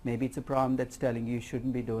 Maybe it's a problem that's telling you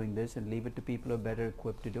shouldn't be doing this and leave it to people who are better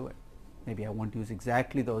equipped to do it. Maybe I won't use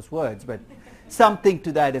exactly those words, but something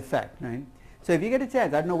to that effect, right? So if you get a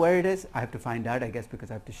chance, I don't know where it is. I have to find out, I guess, because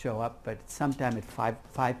I have to show up. But it's sometime at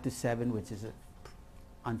 5 to 7, which is an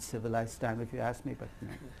uncivilized time, if you ask me. But you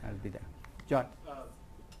know, I'll be there. John.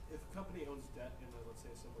 If a company owns debt in, let's say,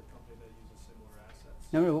 a similar company that uses similar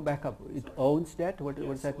assets. No, go back up. It owns debt? What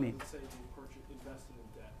does that mean? Let's say you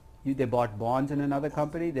They bought bonds in another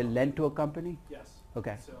company. They lent to a company. Yes.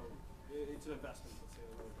 Okay. So it's an investment, let's say,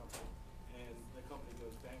 in another company, and the company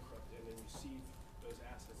goes bankrupt, and they receive those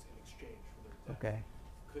assets in exchange for their debt. Okay.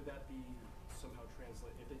 Could that be somehow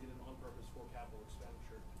translate if they did an on-purpose for capital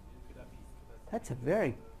expenditure? Could that be? That's a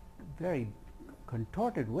very, very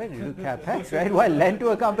contorted way to do capex, right? Well, lend to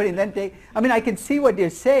a company and then take. I mean, I can see what you're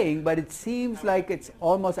saying, but it seems like it's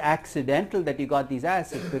almost accidental that you got these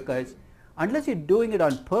assets, because unless you're doing it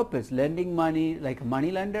on purpose, lending money like a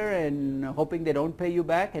money lender and hoping they don't pay you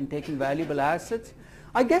back and taking valuable assets,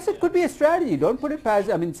 I guess it could be a strategy. Don't put it past.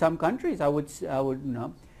 I mean, some countries, I would,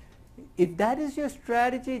 if that is your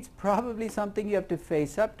strategy, it's probably something you have to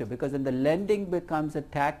face up to, because then the lending becomes a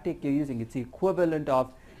tactic you're using. It's the equivalent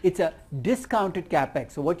of, it's a discounted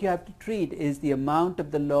capex. So what you have to treat is the amount of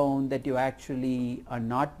the loan that you actually are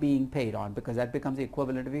not being paid on, because that becomes the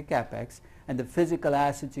equivalent of your capex, and the physical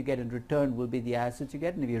assets you get in return will be the assets you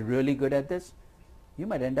get. And if you're really good at this, you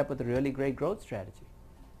might end up with a really great growth strategy.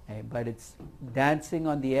 But it's dancing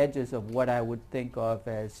on the edges of what I would think of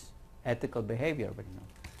as ethical behavior. But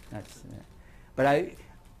that's. But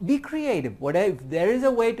be creative. If there is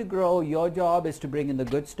a way to grow, your job is to bring in the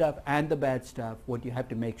good stuff and the bad stuff. What you have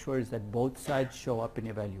to make sure is that both sides show up in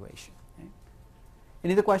your valuation.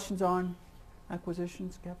 Any other questions on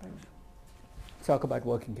acquisitions, capex? Let's talk about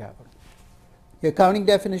working capital. The accounting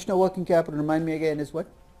definition of working capital, remind me again, is what?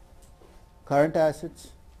 Current assets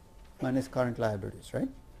minus current liabilities, right?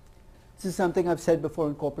 This is something I've said before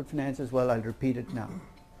in corporate finance as well. I'll repeat it now.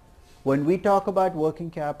 When we talk about working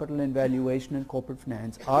capital and valuation in corporate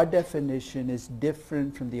finance, our definition is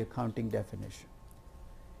different from the accounting definition.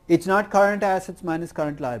 It's not current assets minus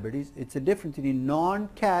current liabilities. It's a difference between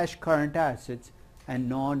non-cash current assets and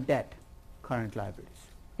non-debt current liabilities.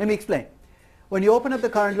 Let me explain. When you open up the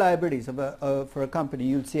current liabilities for a company,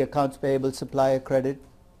 you'll see accounts payable, supplier credit,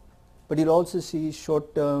 but you'll also see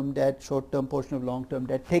short-term debt, short-term portion of long-term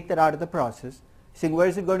debt. Take that out of the process. Saying, where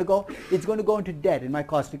is it going to go? It's going to go into debt in my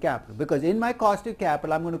cost of capital, because in my cost of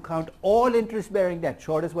capital I'm going to count all interest-bearing debt,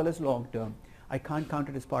 short as well as long-term. I can't count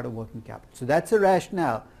it as part of working capital. So that's the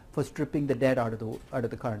rationale for stripping the debt out of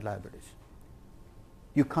the current liabilities.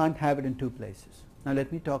 You can't have it in two places. Now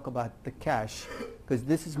let me talk about the cash, because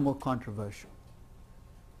this is more controversial.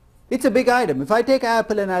 It's a big item. If I take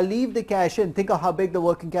Apple and I leave the cash in, think of how big the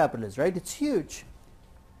working capital is, right? It's huge.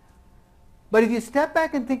 But if you step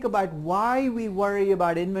back and think about why we worry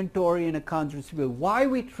about inventory and accounts receivable, why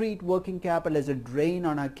we treat working capital as a drain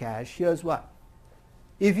on our cash, here's why.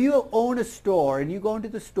 If you own a store and you go into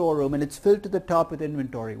the storeroom and it's filled to the top with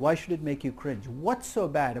inventory, why should it make you cringe? What's so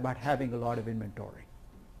bad about having a lot of inventory?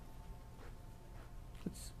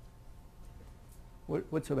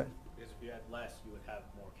 What's so bad? Because if you had less, you would have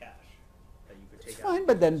more cash that you could take It's out. fine,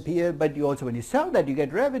 but you also, when you sell that, you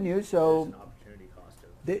get revenue, so There's an opportunity cost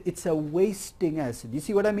of it. it's a wasting asset. You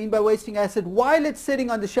see what I mean by wasting asset? While it's sitting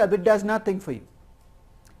on the shelf, it does nothing for you.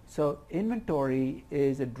 So inventory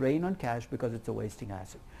is a drain on cash because it's a wasting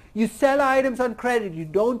asset. You sell items on credit, you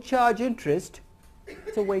don't charge interest,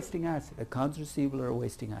 it's a wasting asset. Accounts receivable are a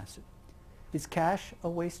wasting asset. Is cash a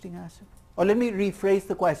wasting asset? Or let me rephrase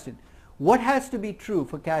the question. What has to be true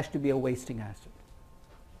for cash to be a wasting asset?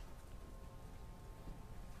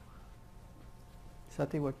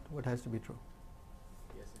 Sati, what has to be true?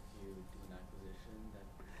 Yes, if you do an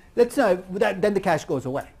acquisition, Then the cash goes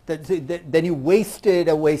away. Then you wasted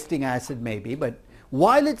a wasting asset maybe, but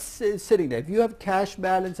while it's sitting there, if you have cash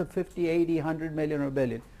balance of 50, 80, 100 million or a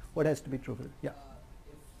billion, what has to be true for it? Yeah. If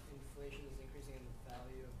inflation is increasing and the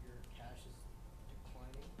value of your cash is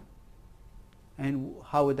declining, And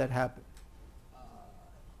how would that happen?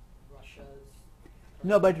 Russia's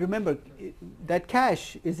No, but remember, that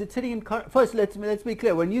cash, is it sitting in, first let's be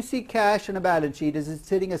clear, when you see cash on a balance sheet, is it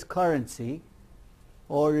sitting as currency,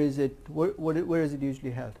 or is it, where is it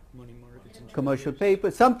usually held? money markets and Commercial paper,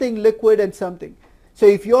 something liquid and something. So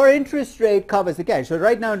if your interest rate covers the cash, so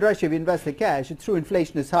right now in Russia if you invest the cash, it's true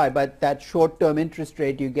inflation is high, but that short-term interest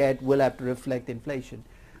rate you get will have to reflect inflation.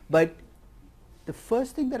 But the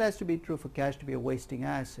first thing that has to be true for cash to be a wasting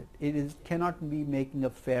asset, cannot be making a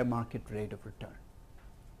fair market rate of return.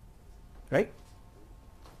 Right?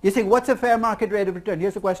 You're saying, what's a fair market rate of return?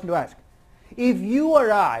 Here's the question to ask. If you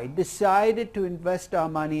or I decided to invest our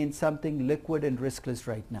money in something liquid and riskless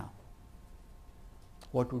right now,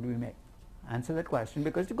 what would we make? Answer that question,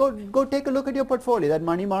 because go take a look at your portfolio, that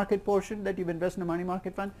money market portion that you've invested in a money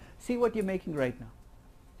market fund, see what you're making right now.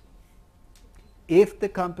 If the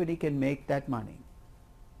company can make that money,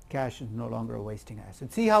 cash is no longer a wasting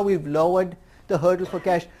asset. See how we've lowered the hurdle for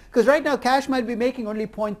cash? Because right now cash might be making only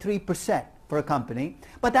 0.3% for a company,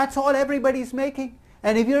 but that's all everybody's making.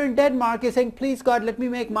 And if you're in Denmark, you're saying, please God, let me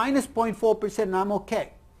make minus 0.4% and I'm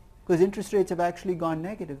okay. Because interest rates have actually gone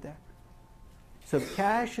negative there. So if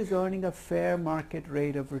cash is earning a fair market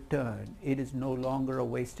rate of return, it is no longer a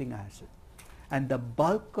wasting asset. And the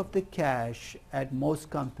bulk of the cash at most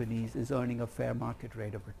companies is earning a fair market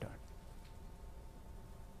rate of return.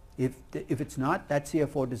 If it's not, that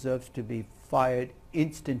CFO deserves to be fired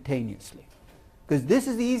instantaneously. Because this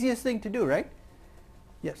is the easiest thing to do, right?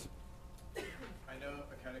 Yes? I know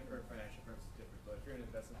accounting for financial firms is different, but if you're an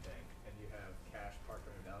investment bank and you have cash parked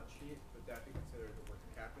on your balance sheet, would that be considered a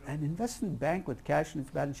working capital? An investment bank with cash in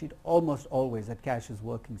its balance sheet, almost always that cash is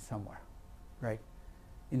working somewhere, right?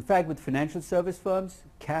 In fact, with financial service firms,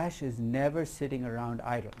 cash is never sitting around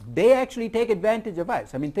idle. They actually take advantage of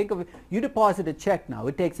us. I mean, think of it, you deposit a check now,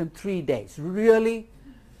 it takes them 3 days. Really?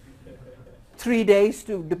 3 days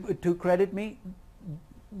to credit me?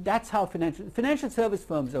 That's how financial service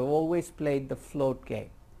firms have always played the float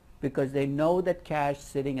game, because they know that cash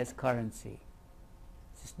sitting as currency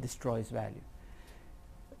just destroys value.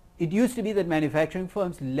 It used to be that manufacturing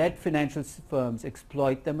firms let financial firms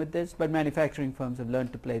exploit them with this, but manufacturing firms have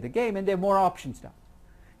learned to play the game, and there are more options now.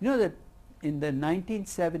 You know that in the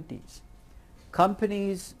 1970s,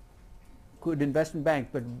 companies could invest in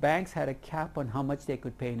banks, but banks had a cap on how much they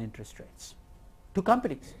could pay in interest rates to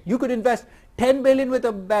companies. You could invest 10 billion with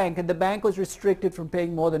a bank, and the bank was restricted from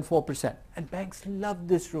paying more than 4%. And banks loved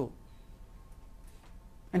this rule.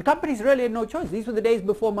 And companies really had no choice. These were the days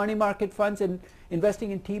before money market funds and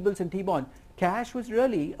investing in T-bills and T-bonds. Cash was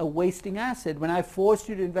really a wasting asset. When I forced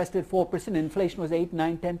you to invest at 4%, inflation was 8,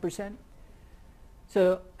 9, 10%.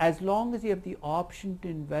 So as long as you have the option to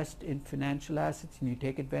invest in financial assets and you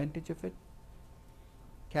take advantage of it,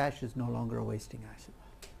 cash is no longer a wasting asset.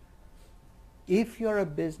 If you're a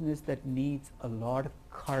business that needs a lot of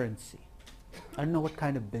currency, I don't know what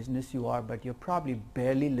kind of business you are, but you're probably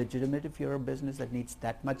barely legitimate if you're a business that needs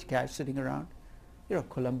that much cash sitting around. You're a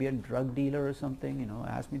Colombian drug dealer or something, you know,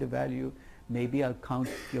 ask me to value, maybe I'll count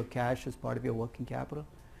your cash as part of your working capital.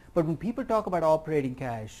 But when people talk about operating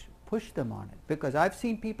cash, push them on it, because I've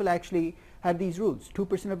seen people actually have these rules.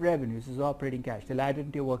 2% of revenues is operating cash. They'll add it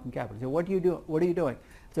into your working capital. So what do you do? What are you doing?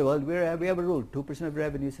 So well, we have a rule. 2% of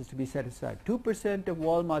revenues is to be set aside. 2% of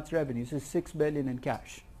Walmart's revenues is $6 billion in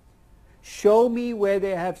cash. Show me where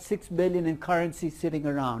they have $6 billion in currency sitting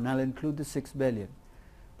around. I'll include the $6 billion.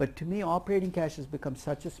 But to me, operating cash has become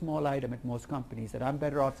such a small item at most companies that I'm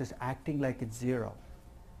better off just acting like it's zero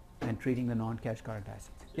and treating the non-cash current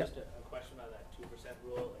assets. Just a question about that 2%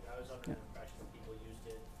 rule. Like I was under the impression that people used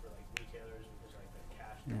it for like retailers because like the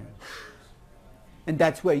cash registers. And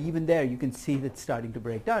that's where even there you can see that starting to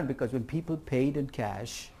break down, because when people paid in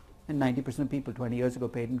cash, and 90% of people 20 years ago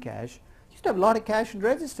paid in cash, you used to have a lot of cash in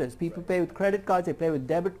registers. People pay with credit cards, they pay with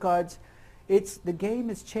debit cards. The game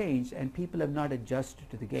has changed and people have not adjusted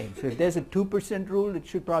to the game. So if there's a 2% rule, it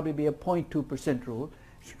should probably be a 0.2% rule.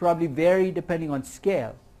 It should probably vary depending on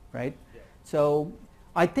scale, right? Yeah. So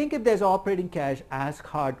I think if there's operating cash, ask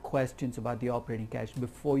hard questions about the operating cash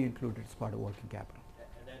before you include it as part of working capital.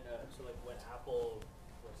 And then, so like when Apple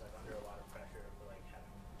was like under a lot of pressure for like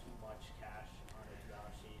having too much cash on its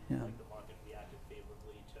balance sheet, like the market reacted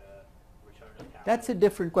favorably to return of capital. That's a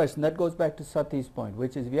different question. That goes back to Sati's point,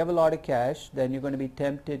 which is if you have a lot of cash, then you're going to be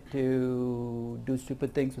tempted to do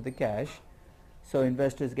stupid things with the cash. So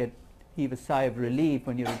investors heave a sigh of relief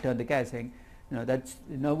when you return the cash, saying,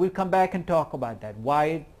 we'll come back and talk about that. Why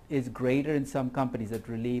it is greater in some companies at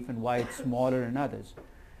relief and why it's smaller in others.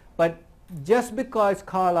 But just because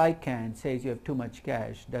Carl Icahn says you have too much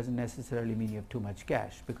cash doesn't necessarily mean you have too much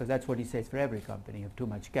cash, because that's what he says for every company, you have too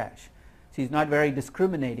much cash. So he's not very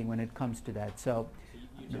discriminating when it comes to that. So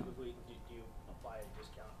you typically, do you apply a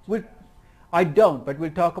discount to Well, cash? I don't, but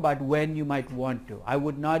we'll talk about when you might want to. I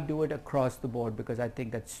would not do it across the board because I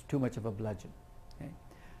think that's too much of a bludgeon. Okay?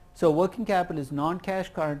 So working capital is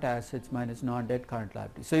non-cash current assets minus non-debt current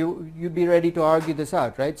liabilities. So you'd be ready to argue this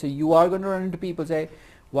out, right? So you are going to run into people say,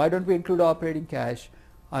 why don't we include operating cash?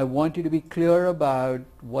 I want you to be clear about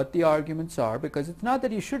what the arguments are, because it's not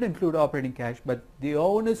that you should include operating cash, but the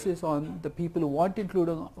onus is on the people who want to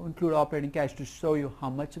include operating cash to show you how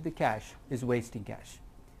much of the cash is wasting cash.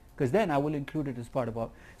 Because then I will include it as part of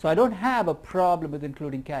all. So I don't have a problem with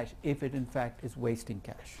including cash if it in fact is wasting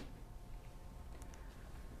cash.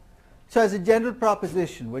 So as a general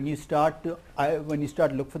proposition, when you start to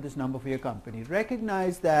look for this number for your company,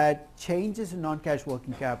 recognize that changes in non-cash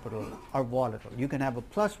working capital are volatile. You can have a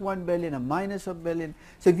plus $1 billion, a minus $1 billion.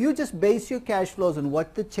 So if you just base your cash flows on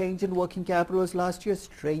what the change in working capital was last year,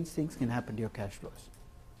 strange things can happen to your cash flows.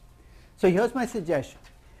 So here's my suggestion.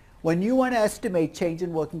 when you want to estimate change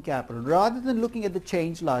in working capital, rather than looking at the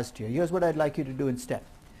change last year, here's what I'd like you to do instead.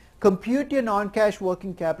 Compute your non-cash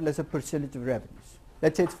working capital as a percentage of revenues.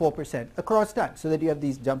 Let's say it's 4% across time, so that you have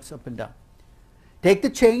these jumps up and down. Take the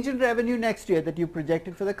change in revenue next year that you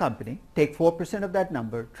projected for the company, take 4% of that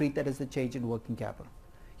number, treat that as the change in working capital.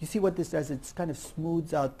 You see what this does? It kind of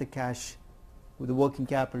smooths out the cash with the working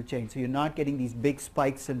capital change, so you're not getting these big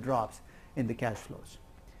spikes and drops in the cash flows.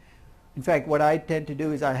 In fact, what I tend to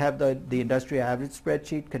do is I have the industry average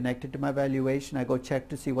spreadsheet connected to my valuation. I go check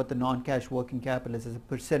to see what the non-cash working capital is as a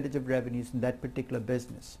percentage of revenues in that particular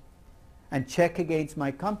business, and check against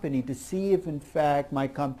my company to see if in fact my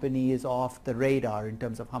company is off the radar in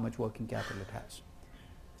terms of how much working capital it has.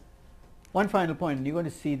 One final point, and you're going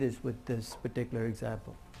to see this with this particular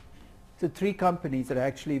example. So 3 companies that are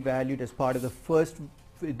actually valued as part of the first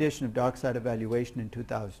edition of Dark Side of Valuation in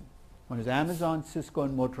 2000. One is Amazon, Cisco,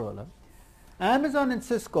 and Motorola. Amazon and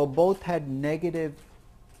Cisco both had negative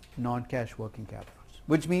non-cash working capitals,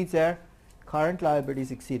 which means their current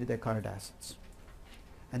liabilities exceeded their current assets.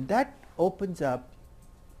 And that opens up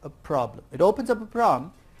a problem. It opens up a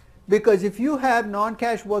problem because if you have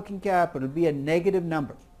non-cash working capital be a negative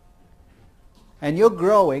number, and you're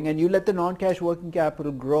growing and you let the non-cash working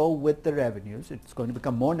capital grow with the revenues, it's going to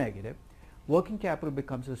become more negative. Working capital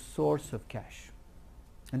becomes a source of cash.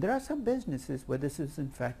 And there are some businesses where this is in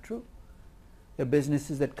fact true. There are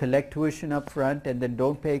businesses that collect tuition up front and then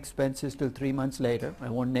don't pay expenses till 3 months later. I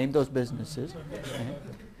won't name those businesses.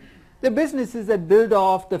 The businesses that build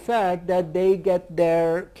off the fact that they get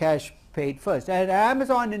their cash paid first. And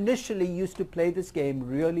Amazon initially used to play this game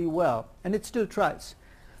really well, and it still tries,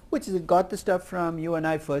 which is it got the stuff from you and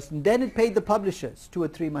I first, and then it paid the publishers 2 or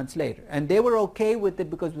 3 months later. And they were okay with it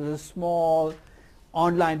because it was a small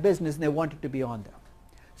online business and they wanted to be on there.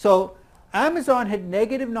 So Amazon had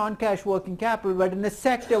negative non-cash working capital, but in a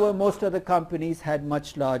sector where most other companies had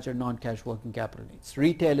much larger non-cash working capital needs.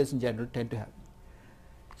 Retailers in general tend to have.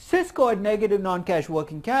 Cisco had negative non-cash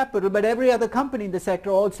working capital, but every other company in the sector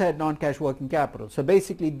also had non-cash working capital. So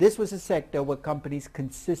basically this was a sector where companies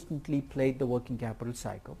consistently played the working capital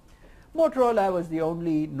cycle. Motorola was the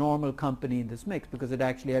only normal company in this mix because it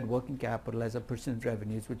actually had working capital as a percent of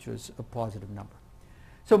revenues, which was a positive number.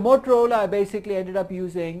 So Motorola, I basically ended up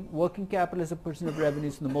using working capital as a percent of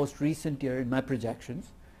revenues in the most recent year in my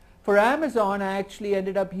projections. For Amazon, I actually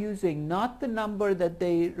ended up using not the number that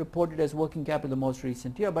they reported as working capital the most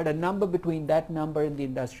recent year, but a number between that number and the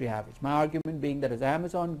industry average. My argument being that as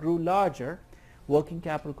Amazon grew larger, working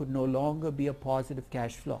capital could no longer be a positive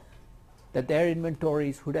cash flow. That their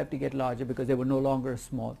inventories would have to get larger because they were no longer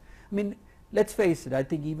small. I mean, let's face it, I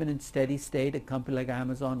think even in steady state, a company like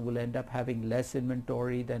Amazon will end up having less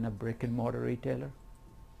inventory than a brick and mortar retailer,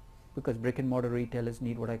 because brick and mortar retailers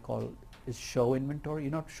need what I call is show inventory.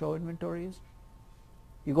 You know what show inventory is?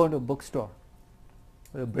 You go into a bookstore,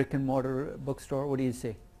 a brick and mortar bookstore, what do you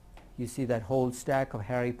see? You see that whole stack of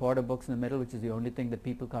Harry Potter books in the middle, which is the only thing that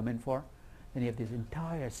people come in for. Then you have this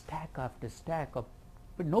entire stack after stack of,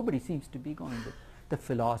 but nobody seems to be going to the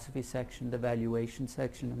philosophy section, the valuation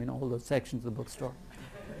section, I mean all those sections of the bookstore.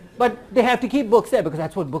 But they have to keep books there because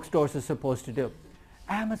that's what bookstores are supposed to do.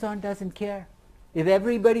 Amazon doesn't care. If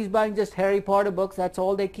everybody's buying just Harry Potter books, that's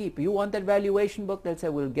all they keep. You want that valuation book, they'll say,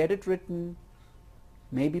 we'll get it written,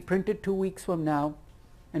 maybe printed 2 weeks from now,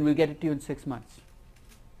 and we'll get it to you in 6 months.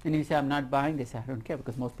 And you say, I'm not buying this. I don't care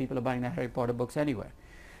because most people are buying the Harry Potter books anyway.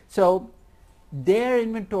 So their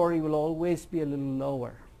inventory will always be a little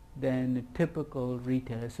lower than a typical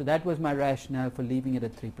retailer. So that was my rationale for leaving it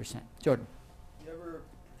at 3%. Jordan? Do you ever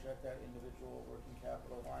project that individual working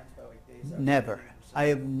capital lines by like days after? Never. I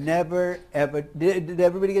have never, ever. Did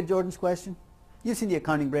everybody get Jordan's question? You've seen the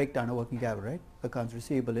accounting breakdown of working capital, right? Accounts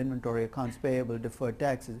receivable, inventory, accounts payable, deferred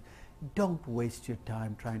taxes. Don't waste your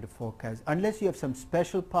time trying to forecast. Unless you have some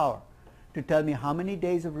special power to tell me how many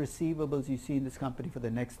days of receivables you see in this company for the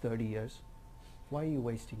next 30 years, why are you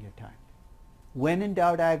wasting your time? When in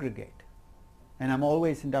doubt, aggregate. And I'm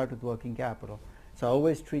always in doubt with working capital. So I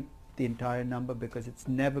always treat the entire number because it's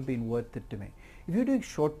never been worth it to me. If you're doing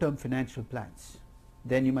short-term financial plans,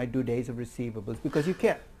 then you might do days of receivables because you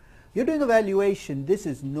care. You're doing a valuation, this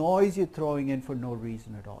is noise you're throwing in for no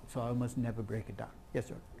reason at all. So I must never break it down. Yes,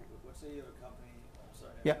 sir. Let's say you have a company, I'm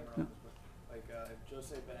sorry, Yeah, I no. but like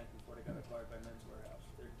Jose Bank before they got acquired by Men's Warehouse,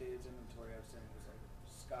 their days inventory outstanding was like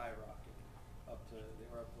skyrocketing up to, they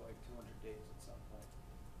were up to like 200 days at some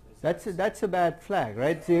point. That's a bad flag,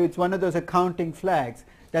 right? See, it's one of those accounting flags.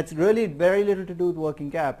 That's really very little to do with working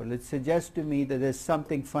capital. It suggests to me that there's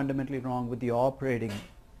something fundamentally wrong with the operating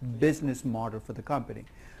business model for the company.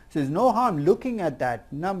 So there's no harm looking at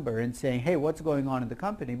that number and saying, hey, what's going on in the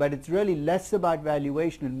company? But it's really less about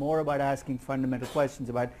valuation and more about asking fundamental questions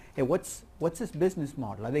about, hey, what's this business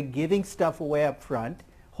model? Are they giving stuff away up front,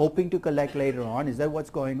 hoping to collect later on? Is that what's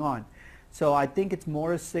going on? So I think it's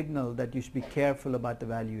more a signal that you should be careful about the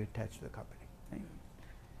value you attach to the company. Right?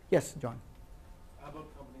 Yes, John. How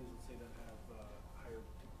about companies, let's say, that have higher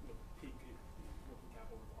peak working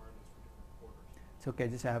capital requirements for different quarters? It's okay,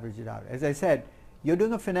 just average it out. As I said, you're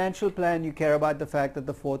doing a financial plan, you care about the fact that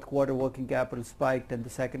the fourth quarter working capital spiked and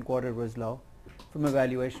the second quarter was low. From a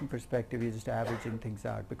valuation perspective, you're just averaging things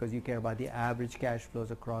out because you care about the average cash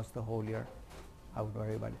flows across the whole year. I would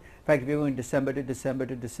worry about it. In fact, if you're going December to December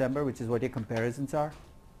to December, which is what your comparisons are,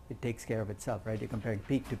 it takes care of itself, right? You're comparing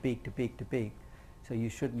peak to peak to peak to peak. So you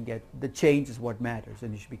shouldn't get, the change is what matters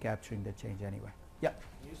and you should be capturing the change anyway. Yeah?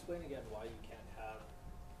 Can you explain again why you can't have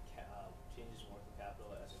changes in working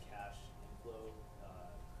capital as a cash inflow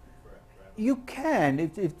forever? You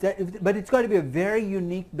can, but it's got to be a very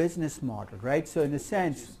unique business model, right? So in a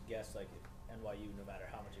sense, Just guess like NYU, no matter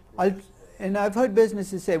how much it I'll, grows. and I've heard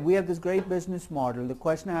businesses say, we have this great business model. The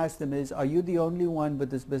question I ask them is, are you the only one with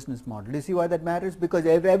this business model? Do you see why that matters? Because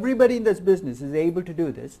if everybody in this business is able to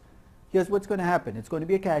do this, here's what's going to happen. It's going to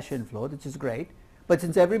be a cash inflow, which is great. But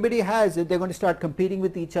since everybody has it, they're going to start competing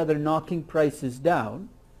with each other, knocking prices down.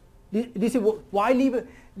 Do you see, why leave it?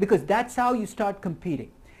 Because that's how you start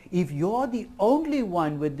competing. If you're the only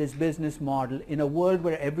one with this business model in a world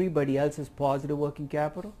where everybody else has positive working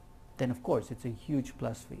capital, then of course it's a huge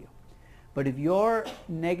plus for you. But if you're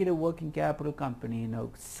negative working capital company in a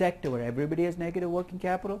sector where everybody has negative working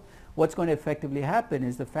capital, what's going to effectively happen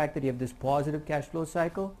is the fact that you have this positive cash flow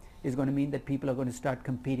cycle is going to mean that people are going to start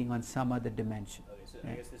competing on some other dimension. Okay, so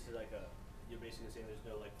Right? I guess this is like you're basically saying there's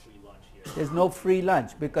no like free lunch here. There's no free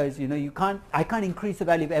lunch because I can't increase the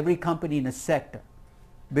value of every company in a sector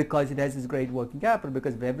because it has this great working capital,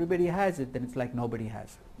 because if everybody has it, then it's like nobody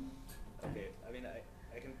has it. Okay, I mean,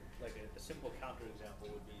 I can, like a simple counter example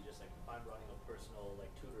would be just like if I'm running a personal like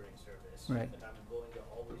tutoring service, Right. if I'm going to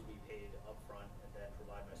always be paid upfront and then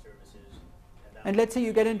provide my services, and And let's say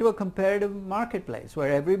you get into a comparative marketplace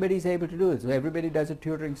where everybody's able to do it. So everybody does a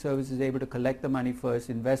tutoring service, is able to collect the money first,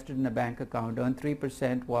 invest it in a bank account, earn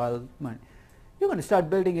 3% while money. You're going to start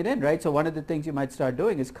building it in, right? So one of the things you might start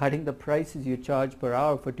doing is cutting the prices you charge per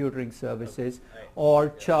hour for tutoring services, Right. or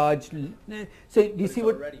Yeah. charge. So do you it's see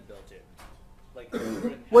what? already built in. Like,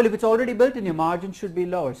 Well, if it's already built in, your margin should be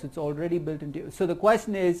lower. So it's already built into. So the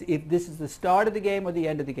question is, if this is the start of the game or the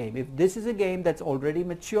end of the game. If this is a game that's already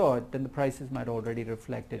matured, then the prices might already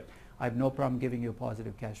reflect it. Yep. I have no problem giving you a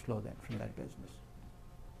positive cash flow then from that business.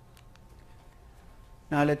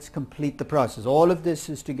 Now let's complete the process. All of this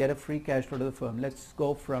is to get a free cash flow to the firm. Let's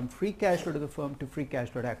go from free cash flow to the firm to free cash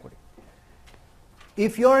flow to equity.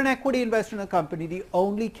 If you're an equity investor in a company, the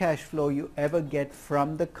only cash flow you ever get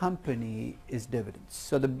from the company is dividends.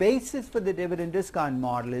 So the basis for the dividend discount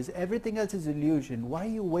model is everything else is illusion. Why are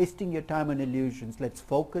you wasting your time on illusions? Let's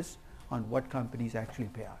focus on what companies actually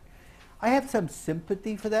pay out. I have some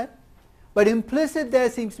sympathy for that. But implicit there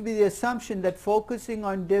seems to be the assumption that focusing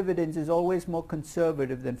on dividends is always more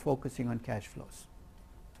conservative than focusing on cash flows.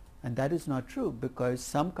 And that is not true, because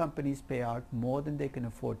some companies pay out more than they can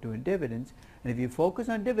afford to in dividends. And if you focus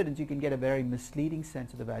on dividends, you can get a very misleading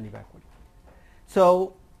sense of the value of equity.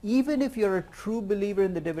 So even if you're a true believer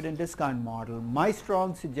in the dividend discount model, my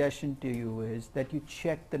strong suggestion to you is that you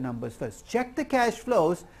check the numbers first. Check the cash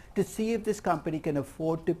flows to see if this company can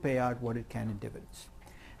afford to pay out what it can in dividends.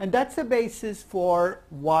 And that's the basis for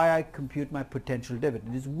why I compute my potential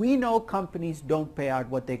dividend. Is we know companies don't pay out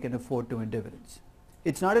what they can afford to in dividends.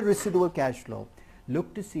 It's not a residual cash flow.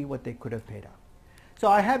 Look to see what they could have paid out. So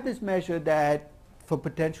I have this measure that for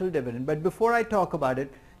potential dividend, but before I talk about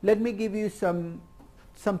it, let me give you some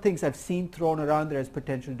things I've seen thrown around there as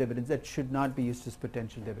potential dividends that should not be used as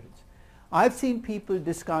potential dividends. I've seen people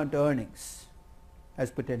discount earnings as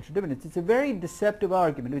potential dividends. It's a very deceptive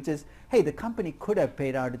argument, which is, hey, the company could have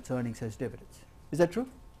paid out its earnings as dividends. Is that true?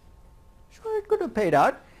 Sure, it could have paid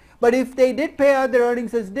out. But if they did pay out their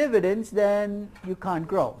earnings as dividends, then you can't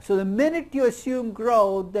grow. So the minute you assume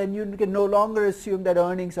growth, then you can no longer assume that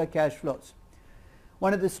earnings are cash flows.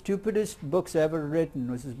 One of the stupidest books ever written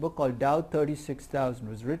was this book called Dow 36,000. It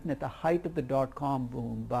was written at the height of the dot-com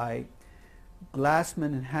boom by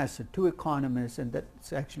Glassman and Hassett, two economists, and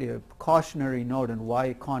that's actually a cautionary note on why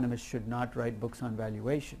economists should not write books on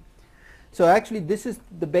valuation. So actually this is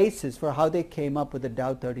the basis for how they came up with the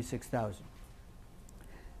Dow 36,000.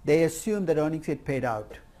 They assumed that earnings get paid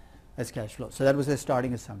out as cash flow. So that was their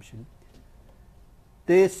starting assumption.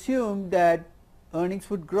 They assumed that earnings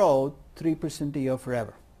would grow 3% a year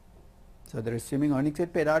forever. So they're assuming earnings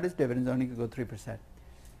get paid out as dividends, earnings go 3%.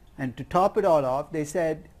 And to top it all off, they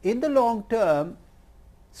said in the long term,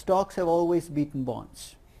 stocks have always beaten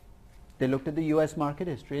bonds. They looked at the US market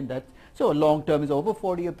history, and that, so long term is over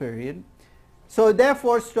 40-year period. So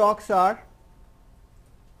therefore, stocks are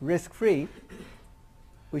risk-free.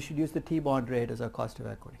 We should use the T-bond rate as our cost of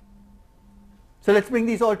equity. So let's bring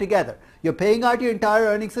these all together. You're paying out your entire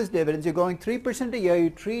earnings as dividends. You're growing 3% a year. You're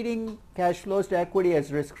treating cash flows to equity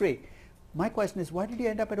as risk-free. My question is, why did you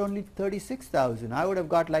end up at only 36,000? I would have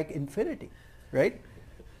got like infinity, right?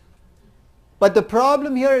 But the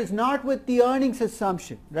problem here is not with the earnings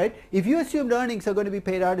assumption, right? If you assumed earnings are going to be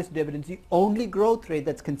paid out as dividends, the only growth rate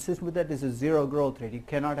that's consistent with that is a zero growth rate. You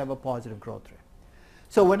cannot have a positive growth rate.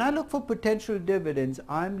 So when I look for potential dividends,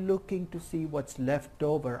 I'm looking to see what's left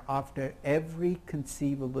over after every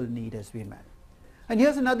conceivable need has been met. And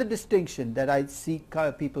here's another distinction that I see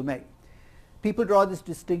people make. People draw this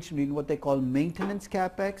distinction between what they call maintenance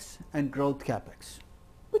capex and growth capex,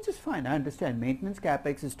 which is fine. I understand. Maintenance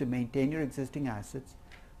capex is to maintain your existing assets.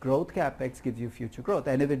 Growth capex gives you future growth.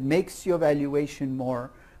 And if it makes your valuation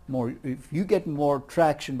more, if you get more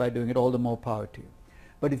traction by doing it, all the more power to you.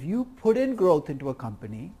 But if you put in growth into a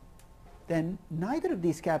company, then neither of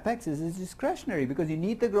these capexes is discretionary because you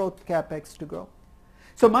need the growth capex to grow.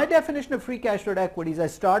 So my definition of free cash flow to equity is I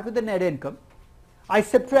start with the net income. I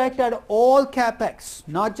subtract out all capex,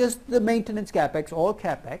 not just the maintenance capex, all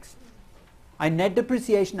capex. I net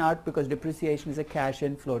depreciation out because depreciation is a cash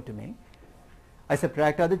inflow to me. I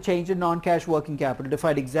subtract out the change in non-cash working capital,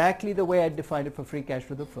 defined exactly the way I defined it for free cash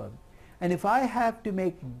for the firm. And if I have to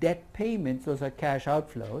make debt payments, those are cash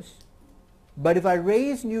outflows. But if I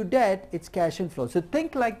raise new debt, it's cash inflow. So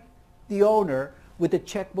think like the owner with a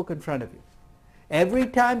checkbook in front of you. Every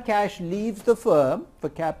time cash leaves the firm for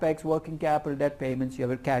capex, working capital, debt payments, you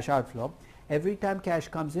have a cash outflow. Every time cash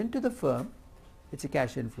comes into the firm, it's a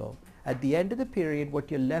cash inflow. At the end of the period,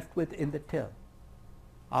 what you're left with in the till,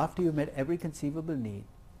 after you've met every conceivable need,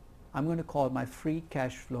 I'm going to call my free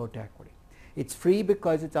cash flow to equity. It's free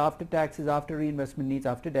because it's after taxes, after reinvestment needs,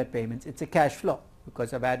 after debt payments. It's a cash flow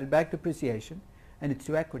because I've added back depreciation, and it's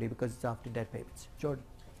to equity because it's after debt payments. Jordan?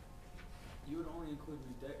 You would only include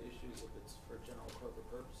the debt issues if it's for general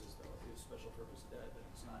corporate purposes, though. If it's special purpose debt, then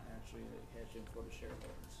it's not actually a cash inflow to shareholders.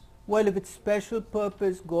 Well, if it's special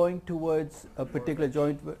purpose going towards a particular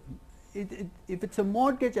joint, if it's a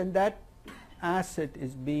mortgage and that asset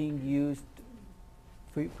is being used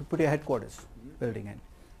for put your headquarters building in,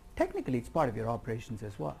 technically it's part of your operations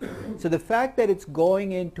as well. So the fact that it's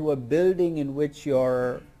going into a building in which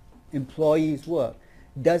your employees work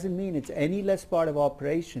doesn't mean it's any less part of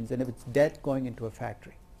operations than if it's debt going into a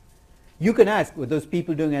factory. You can ask, were those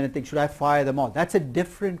people doing anything? Should I fire them all? That's a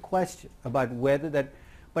different question about whether that,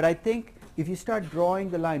 but I think if you start drawing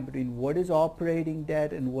the line between what is operating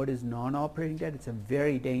debt and what is non-operating debt, it's a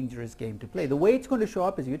very dangerous game to play. The way it's going to show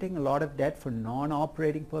up is you're taking a lot of debt for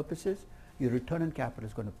non-operating purposes, your return on capital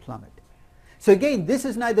is going to plummet. So again, this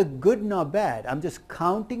is neither good nor bad. I'm just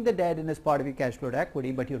counting the debt in as part of your cash flow to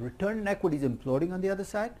equity, but your return on equity is imploding on the other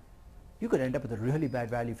side. You could end up with a really bad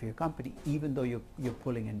value for your company, even though you're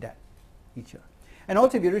pulling in debt each year. And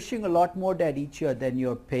also, if you're issuing a lot more debt each year than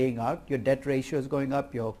you're paying out, your debt ratio is going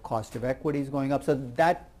up, your cost of equity is going up, so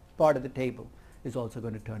that part of the table is also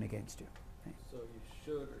going to turn against you. Right? So you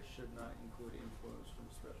should or should not include inflows from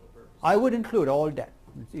special purpose? I would include all debt,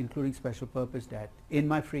 including special purpose debt, in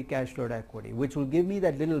my free cash flow to equity, which will give me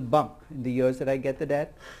that little bump in the years that I get the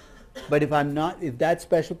debt. But if that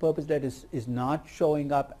special purpose debt is not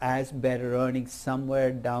showing up as better earnings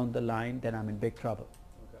somewhere down the line, then I'm in big trouble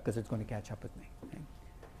because it's going to catch up with me. Okay?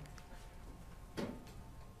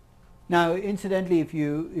 Now, incidentally, if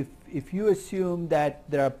you assume that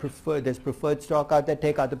there's preferred stock out there,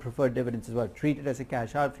 take out the preferred dividends as well. Treat it as a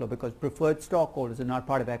cash outflow because preferred stockholders are not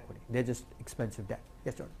part of equity. They're just expensive debt.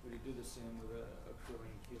 Yes, Jordan? Would you do the same with accruing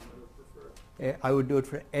cumulative preferred? I would do it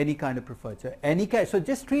for any kind of preferred. So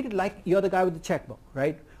just treat it like you're the guy with the checkbook,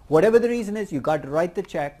 right? Whatever the reason is, you got to write the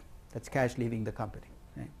check. That's cash leaving the company.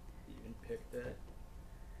 Right? Even pick that?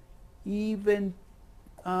 Even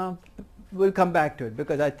we'll come back to it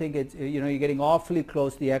because I think it's you're getting awfully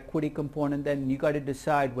close to the equity component. Then you got to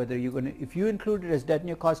decide whether you're going to, if you include it as debt in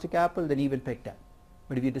your cost of capital, then even pick that.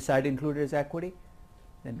 But if you decide to include it as equity,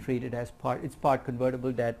 then treat it as it's part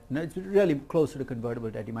convertible debt. No, it's really closer to convertible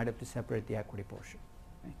debt. You might have to separate the equity portion.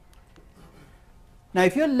 Right? Now,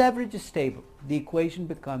 if your leverage is stable, the equation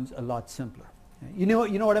becomes a lot simpler. You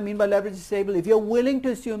know what I mean by leverage is stable? If you're willing to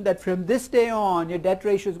assume that from this day on, your debt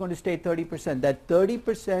ratio is going to stay 30%, that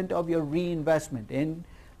 30% of your reinvestment in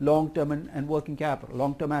long-term and working capital,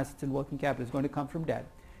 long-term assets and working capital is going to come from debt.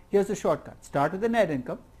 Here's the shortcut. Start with the net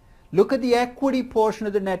income. Look at the equity portion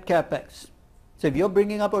of the net capex. So if you're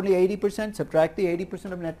bringing up only 80%, subtract the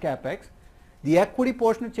 80% of net capex. The equity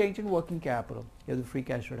portion of change in working capital, you have the free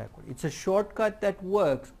cash flow to equity. It's a shortcut that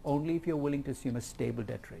works only if you're willing to assume a stable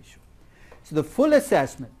debt ratio. So the full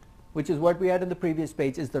assessment, which is what we had on the previous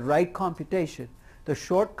page, is the right computation. The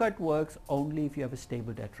shortcut works only if you have a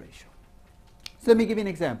stable debt ratio. So let me give you an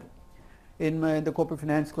example. In the corporate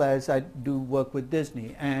finance class, I do work with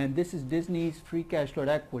Disney, and this is Disney's free cash flow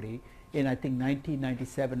to equity in, I think,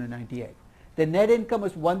 1997 or 98. The net income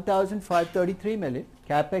was $1,533 million.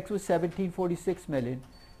 Capex was $1,746 million.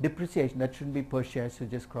 Depreciation, that shouldn't be per share, so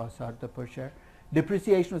just cross out the per share.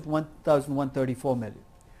 Depreciation was $1,134 million.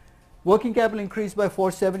 Working capital increased by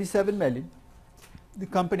 $477 million. The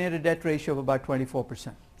company had a debt ratio of about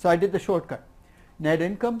 24%. So I did the shortcut. Net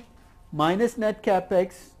income minus net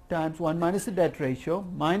capex times 1 minus the debt ratio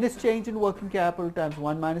minus change in working capital times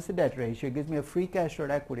 1 minus the debt ratio gives me a free cash flow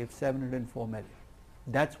to equity of $704 million.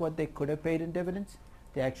 That's what they could have paid in dividends.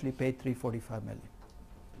 They actually paid $345 million.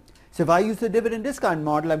 So if I use the dividend discount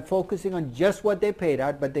model, I'm focusing on just what they paid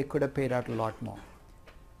out, but they could have paid out a lot more.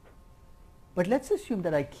 But let's assume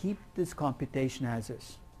that I keep this computation as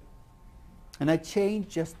is, and I change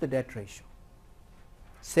just the debt ratio.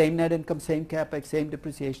 Same net income, same capex, same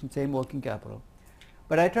depreciation, same working capital.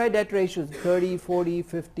 But I try debt ratios 30, 40,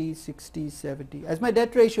 50, 60, 70. As my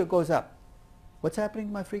debt ratio goes up, what's happening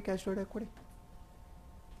to my free cash flow to equity?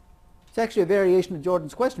 It's actually a variation of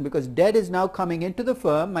Jordan's question, because debt is now coming into the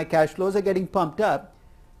firm, my cash flows are getting pumped up.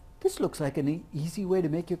 This looks like an easy way to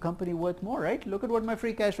make your company worth more, right? Look at what my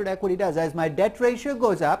free cash flow to equity does. As my debt ratio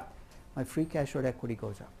goes up, my free cash flow to equity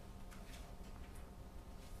goes up.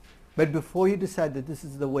 But before you decide that this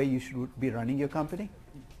is the way you should be running your company,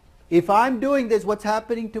 if I'm doing this, what's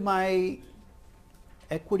happening to my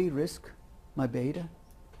equity risk, my beta?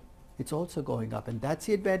 It's also going up, and that's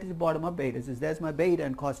the advantage of bottom-up betas, is there's my beta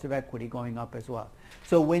and cost of equity going up as well.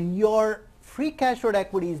 So when your free cash flow to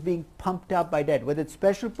equity is being pumped up by debt, whether it's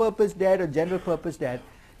special purpose debt or general purpose debt,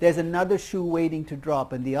 there's another shoe waiting to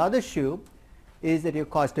drop, and the other shoe is that your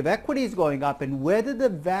cost of equity is going up, and whether the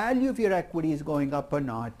value of your equity is going up or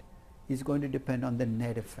not is going to depend on the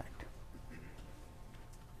net effect.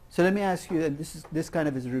 So let me ask you, and this kind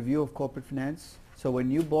of is a review of corporate finance. So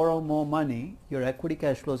when you borrow more money, your equity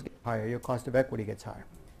cash flows get higher, your cost of equity gets higher.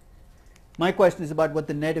 My question is about what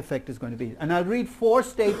the net effect is going to be. And I'll read 4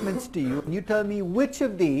 statements to you, and you tell me which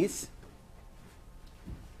of these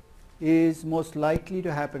is most likely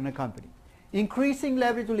to happen in a company. Increasing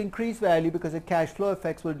leverage will increase value because the cash flow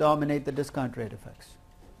effects will dominate the discount rate effects.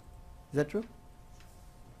 Is that true?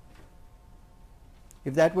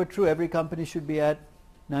 If that were true, every company should be at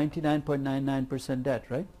 99.99% debt,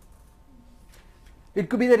 right? It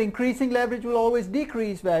could be that increasing leverage will always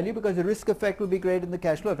decrease value because the risk effect will be greater than the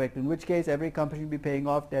cash flow effect, in which case every company will be paying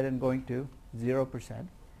off debt and going to 0%.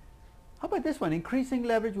 How about this one? Increasing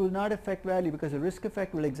leverage will not affect value because the risk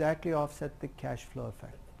effect will exactly offset the cash flow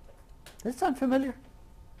effect. Does that sound familiar?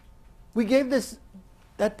 We gave this,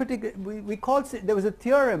 that particular, we called, there was a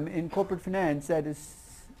theorem in corporate finance that is,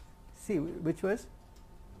 which was?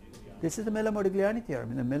 This is the Miller-Modigliani theorem.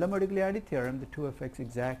 In the Miller-Modigliani theorem, the two effects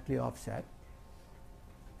exactly offset.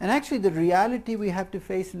 And actually the reality we have to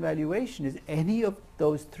face in valuation is any of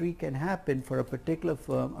those 3 can happen for a particular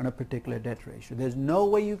firm on a particular debt ratio. There's no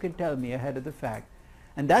way you can tell me ahead of the fact.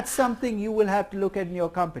 And that's something you will have to look at in your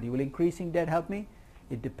company. Will increasing debt help me?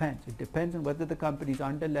 It depends. It depends on whether the company is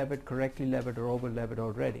under-levered, correctly levered, or over-levered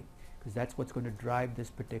already, because that's what's going to drive this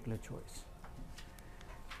particular choice.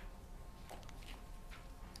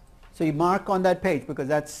 So you mark on that page, because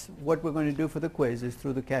that's what we're going to do for the quiz, is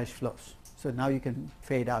through the cash flows. So now you can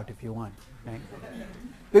fade out if you want. Right?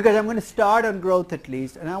 Because I'm going to start on growth at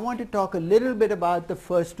least, and I want to talk a little bit about the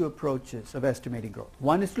first 2 approaches of estimating growth.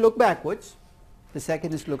 One is to look backwards. The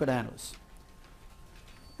second is to look at analysts.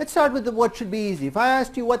 Let's start with what should be easy. If I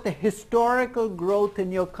asked you what the historical growth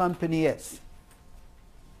in your company is,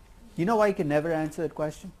 you know why you can never answer that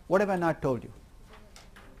question? What have I not told you?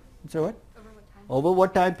 So what? Over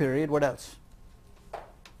what time period? What else?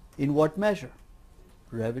 In what measure?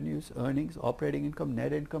 Revenues, earnings, operating income,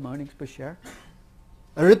 net income, earnings per share.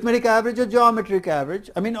 Arithmetic average or geometric average.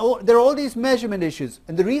 I mean, there are all these measurement issues.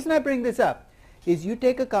 And the reason I bring this up is you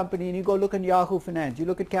take a company and you go look at Yahoo Finance, you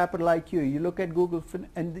look at Capital IQ, you look at Google,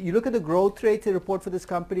 and you look at the growth rates they report for this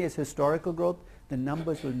company as historical growth, the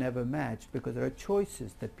numbers will never match because there are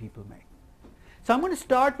choices that people make. So I'm going to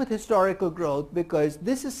start with historical growth because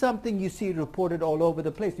this is something you see reported all over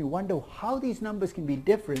the place. You wonder how these numbers can be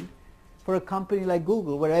different for a company like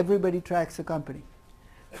Google where everybody tracks a company.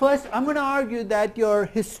 First, I'm going to argue that your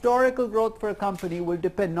historical growth for a company will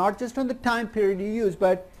depend not just on the time period you use,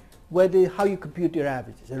 but how you compute your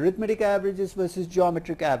averages. Arithmetic averages versus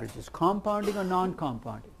geometric averages, compounding or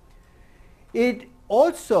non-compounding. It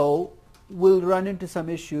also will run into some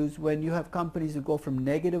issues when you have companies that go from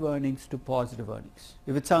negative earnings to positive earnings.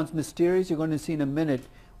 If it sounds mysterious, you're going to see in a minute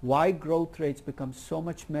why growth rates become so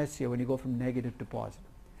much messier when you go from negative to positive.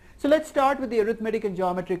 So let's start with the arithmetic and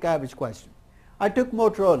geometric average question. I took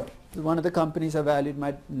Motorola, one of the companies I valued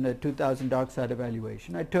in the 2000 dark side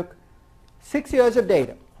evaluation. I took 6 years of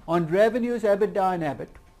data on revenues, EBITDA, and EBIT.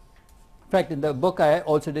 In fact, in the book I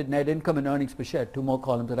also did net income and earnings per share, 2 more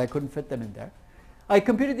columns, but I couldn't fit them in there. I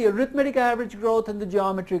computed the arithmetic average growth and the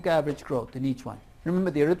geometric average growth in each one. Remember,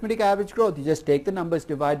 the arithmetic average growth, you just take the numbers,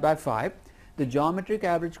 divide by 5. The geometric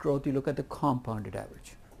average growth, you look at the compounded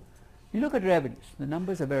average. You look at revenues. The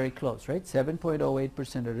numbers are very close, right?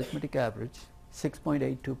 7.08% arithmetic average,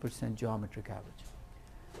 6.82% geometric average.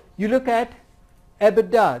 You look at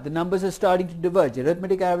EBITDA. The numbers are starting to diverge.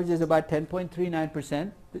 Arithmetic average is about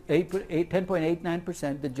 10.39%,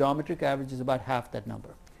 10.89%. The geometric average is about half that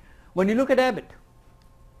number. When you look at EBIT,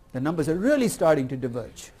 the numbers are really starting to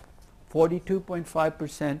diverge.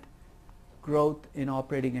 42.5% growth in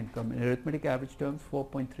operating income in arithmetic average terms,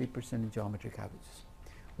 4.3% in geometric averages.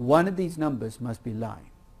 One of these numbers must be lying,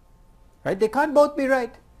 right? They can't both be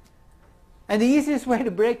right. And the easiest way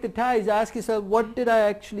to break the tie is ask yourself, what did I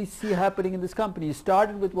actually see happening in this company? You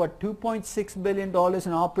started with what, $2.6 billion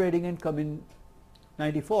in operating income in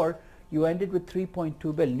 94. You ended with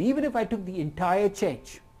 $3.2 billion. Even if I took the entire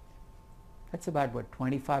change, that's about what,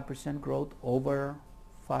 25% growth over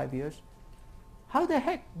 5 years? How the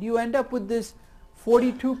heck do you end up with this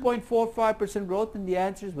 42.45% growth? And the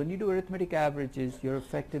answer is, when you do arithmetic averages, you're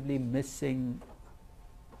effectively missing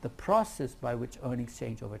the process by which earnings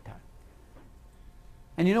change over time.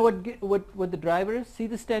 And you know what the driver is? See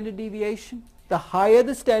the standard deviation? The higher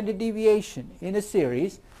the standard deviation in a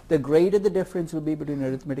series, the greater the difference will be between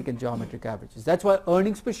arithmetic and geometric averages. That's why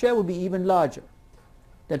earnings per share will be even larger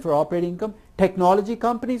than for operating income. Technology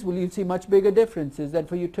companies, will you see much bigger differences than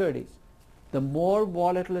for utilities. The more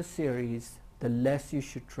volatile a series, the less you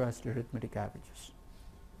should trust arithmetic averages.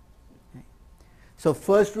 Okay. So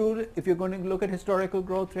first rule, if you're going to look at historical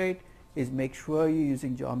growth rate, is make sure you're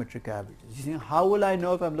using geometric averages. You see, how will I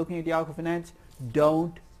know if I'm looking at Yahoo Finance?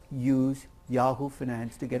 Don't use Yahoo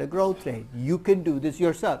Finance to get a growth rate. You can do this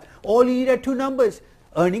yourself. All you need are 2 numbers.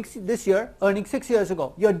 Earnings this year, earnings 6 years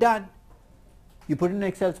ago. You're done. You put in an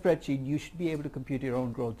Excel spreadsheet, you should be able to compute your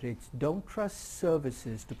own growth rates. Don't trust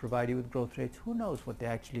services to provide you with growth rates. Who knows what they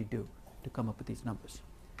actually do to come up with these numbers?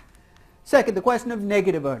 Second, the question of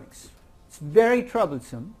negative earnings. It's very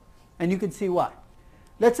troublesome, and you can see why.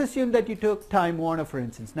 Let's assume that you took Time Warner, for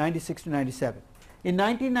instance, 96 to 97. In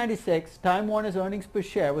 1996, Time Warner's earnings per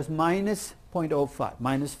share was minus 0.05,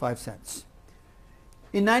 minus 5 cents.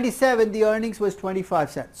 In 97, the earnings was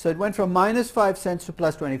 25 cents. So it went from minus 5 cents to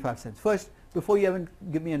plus 25 cents. First, before you even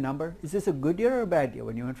give me a number, is this a good year or a bad year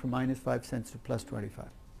when you went from minus 5 cents to plus 25?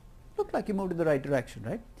 Looked like you moved in the right direction,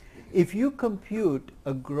 right? If you compute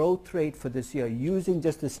a growth rate for this year using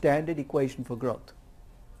just the standard equation for growth,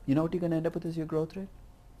 you know what you're going to end up with as your growth rate?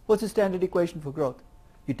 What's the standard equation for growth?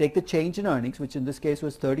 You take the change in earnings, which in this case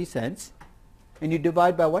was 30 cents, and you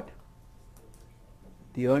divide by what?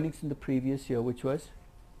 The earnings in the previous year, which was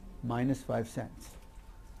minus 5 cents,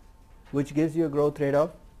 which gives you a growth rate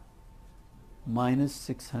of minus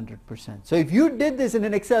 600%. So if you did this in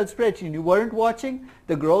an Excel spreadsheet and you weren't watching,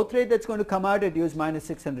 the growth rate that's going to come out at you is minus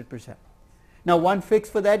 600%. Now, one fix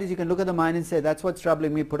for that is you can look at the minus and say, that's what's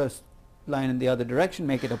troubling me, put a line in the other direction,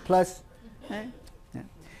 make it a plus.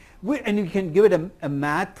 And you can give it a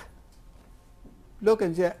math look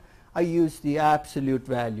and say, I use the absolute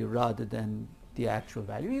value rather than the actual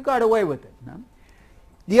value. You got away with it. No?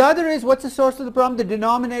 The other is, what's the source of the problem? The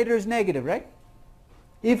denominator is negative, right?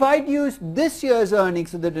 If I'd used this year's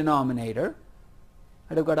earnings as the denominator,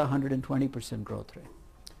 I'd have got a 120% growth rate.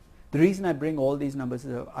 The reason I bring all these numbers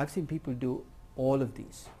is I've seen people do all of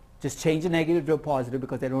these. Just change the negative to a positive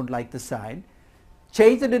because they don't like the sign.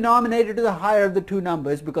 Change the denominator to the higher of the 2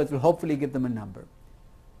 numbers because it will hopefully give them a number.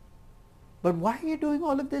 But why are you doing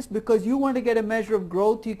all of this? Because you want to get a measure of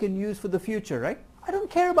growth you can use for the future, right? I don't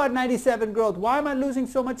care about 97 growth. Why am I losing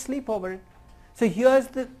so much sleep over it? So here's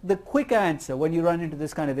the quick answer when you run into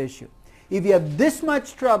this kind of issue. If you have this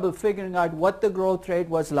much trouble figuring out what the growth rate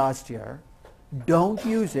was last year, don't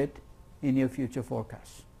use it in your future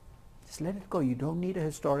forecasts. Just let it go. You don't need a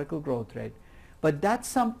historical growth rate. But that's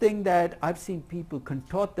something that I've seen people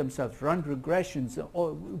contort themselves, run regressions,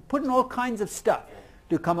 or put in all kinds of stuff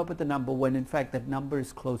to come up with a number when in fact that number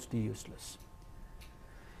is close to useless.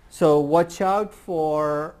 So watch out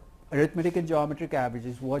for arithmetic and geometric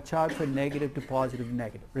averages. Watch out for negative to positive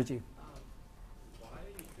negative. Rajiv. Why are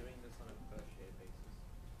you doing this on a per share basis?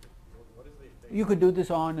 What is the effect? You could do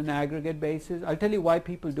this on an aggregate basis. I'll tell you why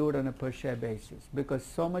people do it on a per share basis. Because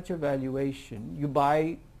so much evaluation, you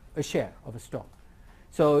buy a share of a stock.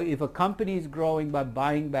 So if a company is growing by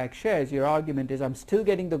buying back shares, your argument is I'm still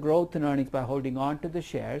getting the growth in earnings by holding on to the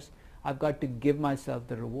shares. I've got to give myself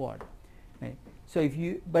the reward. Right? So if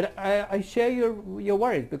you, but I share your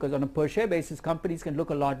worries, because on a per share basis, companies can look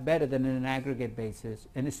a lot better than in an aggregate basis.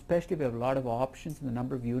 And especially if you have a lot of options and the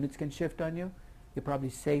number of units can shift on you, you're probably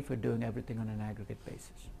safer doing everything on an aggregate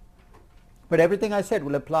basis. But everything I said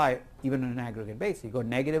will apply even on an aggregate basis. You go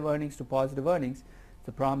negative earnings to positive earnings.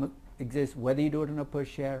 The problem exists whether you do it on a per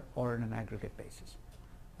share or on an aggregate basis.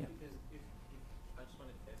 Yeah. Because if I just want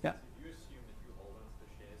to test Yeah. this, if you assume that you hold on to the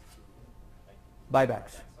shares through like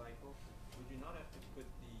Buybacks. buyback cycle, would you not have to put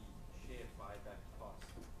the share buyback cost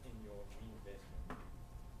in your reinvestment?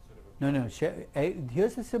 Sort of a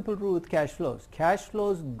Here's a simple rule with cash flows. Cash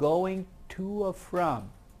flows going to or from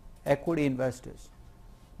equity investors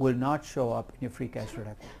will not show up in your free cash flow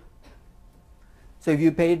equity. So if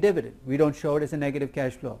you pay a dividend, we don't show it as a negative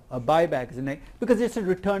cash flow. A buyback is a because it's a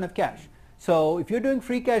return of cash. So if you're doing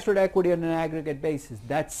free cash flow equity on an aggregate basis,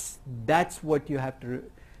 that's what you have to.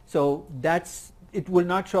 So it will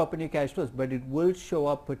not show up in your cash flows, but it will show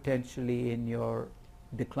up potentially in your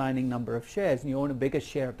declining number of shares, and you own a bigger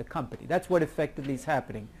share of the company. That's what effectively is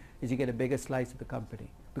happening, is you get a bigger slice of the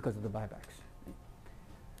company because of the buybacks.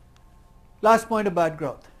 Last point about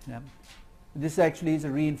growth. Yeah. This actually is a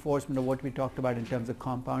reinforcement of what we talked about in terms of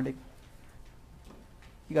compounding.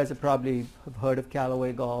 You guys have probably heard of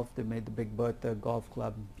Callaway Golf. They made the Big Bertha Golf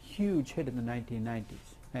Club, huge hit in the 1990s.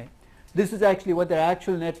 Right? This is actually what their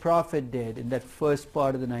actual net profit did in that first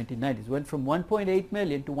part of the 1990s. Went from 1.8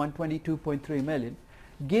 million to 122.3 million,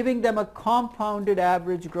 giving them a compounded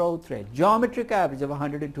average growth rate, geometric average of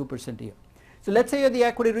 102% a year. So let's say you're the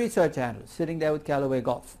equity research analyst sitting there with Callaway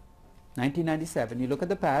Golf. 1997, you look at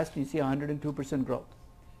the past, you see 102% growth.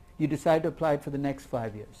 You decide to apply it for the next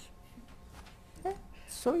 5 years.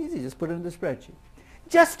 It's so easy, just put it in the spreadsheet.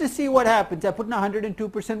 Just to see what happens, I put in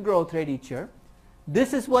 102% growth rate each year.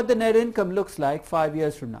 This is what the net income looks like 5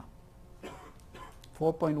 years from now.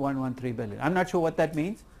 4.113 billion. I'm not sure what that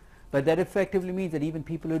means, but that effectively means that even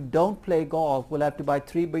people who don't play golf will have to buy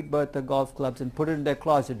 3 Big Bertha golf clubs and put it in their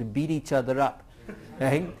closet to beat each other up.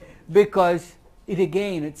 Right? Because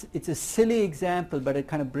it's a silly example, but it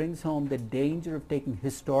kind of brings home the danger of taking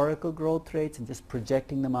historical growth rates and just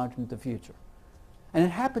projecting them out into the future. And it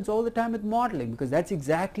happens all the time with modeling, because that's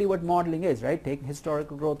exactly what modeling is, right? Taking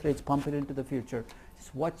historical growth rates, pump it into the future.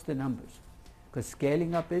 Just watch the numbers, because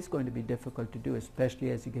scaling up is going to be difficult to do, especially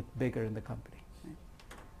as you get bigger in the company.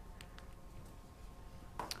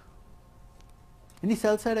 Any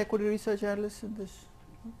sell-side equity research analysts in this?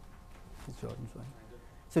 It's Jordan's one.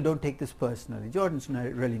 So don't take this personally. Jordan's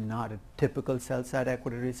really not a typical sell-side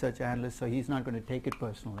equity research analyst, so he's not going to take it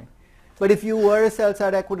personally. But if you were a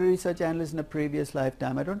sell-side equity research analyst in a previous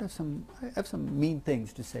lifetime, I have some mean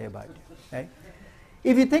things to say about you. Right?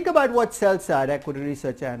 If you think about what sell-side equity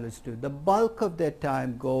research analysts do, the bulk of their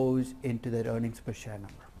time goes into their earnings per share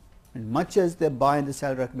number. And much as they buy and the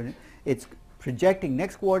sell recommendation, it's projecting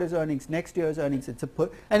next quarter's earnings, next year's earnings. It's a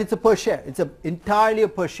per share. It's entirely a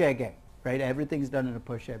per share game. Right? Everything is done on a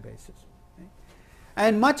per share basis. Right?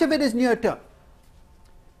 And much of it is near term.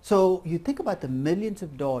 So you think about the millions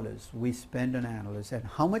of dollars we spend on analysts and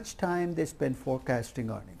how much time they spend forecasting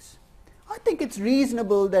earnings. I think it's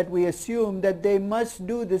reasonable that we assume that they must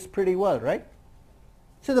do this pretty well, right?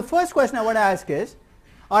 So the first question I want to ask is,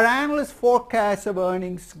 are analysts' forecasts of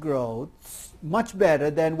earnings growth much better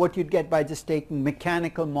than what you'd get by just taking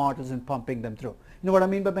mechanical models and pumping them through? You know what I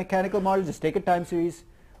mean by mechanical models? Just take a time series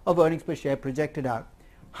of earnings per share, project it out.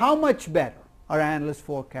 How much better are analysts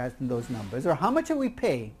forecasting those numbers, or how much are we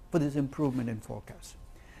paying for this improvement in forecast?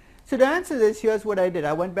 So to answer this, here's what I did.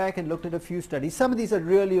 I went back and looked at a few studies. Some of these are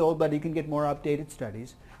really old, but you can get more updated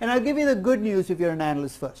studies. And I'll give you the good news if you're an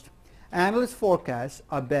analyst first. Analyst forecasts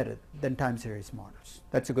are better than time series models.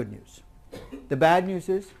 That's the good news. The bad news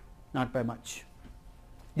is not by much.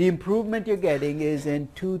 The improvement you're getting is in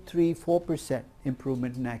 2, 3, 4%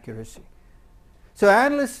 improvement in accuracy. So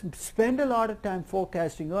analysts spend a lot of time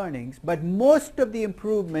forecasting earnings, but most of the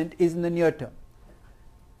improvement is in the near term.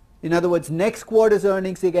 In other words, next quarter's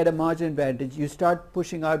earnings, they get a margin advantage. You start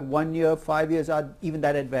pushing out 1 year, 5 years out, even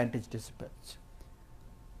that advantage dissipates.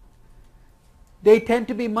 They tend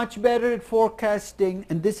to be much better at forecasting,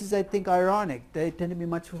 and this is, I think, ironic. They tend to be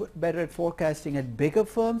much better at forecasting at bigger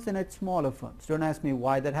firms than at smaller firms. Don't ask me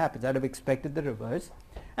why that happens. I'd have expected the reverse.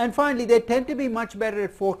 And finally, they tend to be much better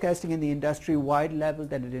at forecasting in the industry-wide level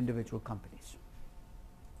than at individual companies.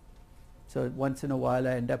 So once in a while,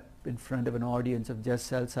 I end up in front of an audience of just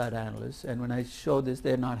sell-side analysts, and when I show this,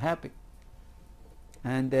 they're not happy.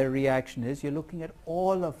 And their reaction is, you're looking at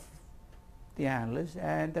all of the analysts,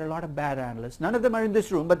 and there are a lot of bad analysts. None of them are in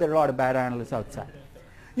this room, but there are a lot of bad analysts outside.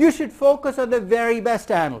 You should focus on the very best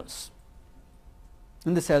analysts.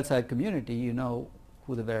 In the sell-side community, you know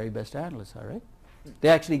who the very best analysts are, right? They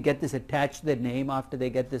actually get this attached to their name after they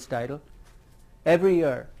get this title. Every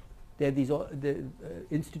year, they have these, the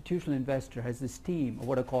institutional investor has this team of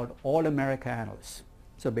what are called all-America analysts.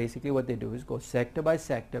 So basically what they do is go sector by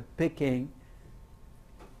sector, picking,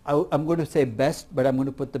 I'm going to say best, but I'm going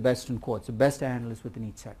to put the best in quotes, the best analysts within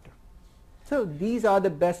each sector. So these are the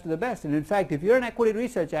best of the best. And in fact, if you're an equity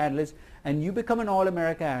research analyst and you become an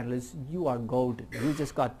all-America analyst, you are golden. You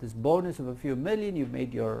just got this bonus of a few million, you've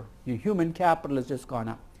made your human capital has just gone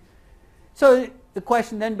up. So the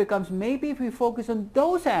question then becomes, maybe if we focus on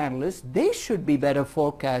those analysts, they should be better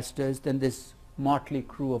forecasters than this motley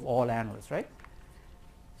crew of all analysts, right?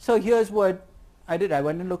 So here's what I did. I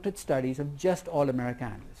went and looked at studies of just all-America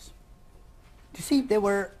analysts to see if they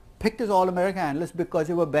were picked as all-America analysts because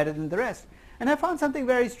they were better than the rest. And I found something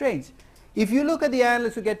very strange. If you look at the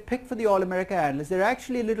analysts who get picked for the all-America analysts, they're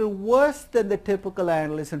actually a little worse than the typical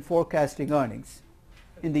analysts in forecasting earnings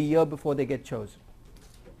in the year before they get chosen.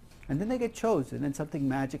 And then they get chosen and something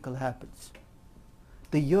magical happens.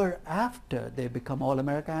 The year after they become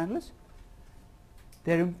all-America analysts,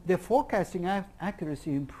 their forecasting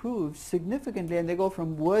accuracy improves significantly, and they go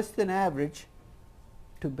from worse than average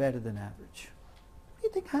to better than average. What do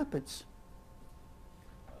you think happens?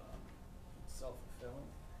 Self-fulfilling.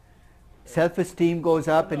 Self-esteem goes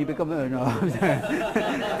up, and you become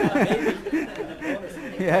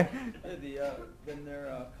yeah. Then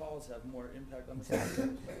their calls have more impact on the sector.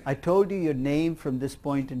 I told you your name from this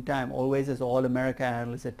point in time always has all-America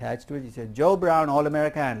analyst attached to it. You said Joe Brown,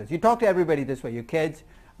 all-America analyst. You talk to everybody this way. Your kids,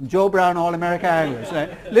 I'm Joe Brown, all-America analyst.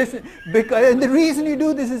 Right? Listen, and the reason you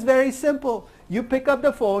do this is very simple. You pick up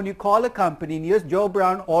the phone, you call a company, and here's Joe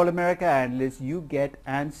Brown, all-America analyst. You get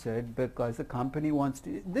answered because the company wants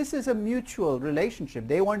to. This is a mutual relationship.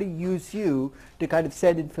 They want to use you to kind of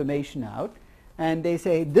send information out. And they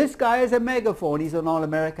say, this guy is a megaphone. He's an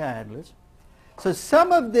all-America analyst. So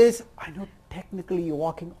some of this, I know technically you're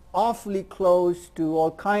walking awfully close to all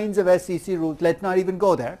kinds of SEC rules. Let's not even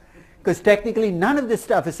go there. Because technically none of this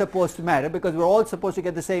stuff is supposed to matter because we're all supposed to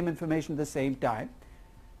get the same information at the same time.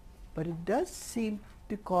 But it does seem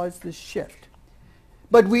to cause this shift.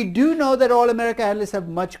 But we do know that all-America analysts have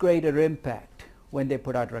much greater impact when they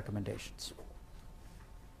put out recommendations.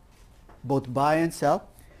 Both buy and sell.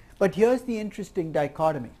 But here's the interesting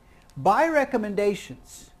dichotomy. Buy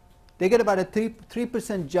recommendations, they get about a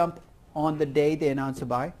 3% jump on the day they announce a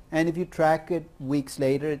buy. And if you track it weeks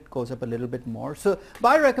later, it goes up a little bit more. So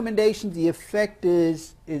buy recommendations, the effect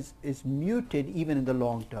is muted even in the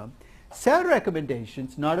long term. Sell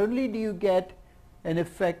recommendations, not only do you get an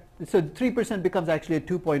effect, so 3% becomes actually a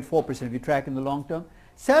 2.4% if you track in the long term.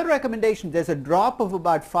 Sell recommendations, there's a drop of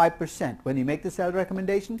about 5% when you make the sell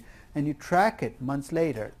recommendation and you track it months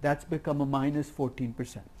later. That's become a minus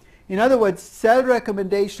 14%. In other words, sell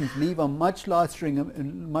recommendations leave a much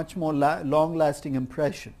more long-lasting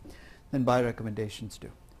impression than buy recommendations do.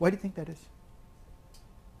 Why do you think that is?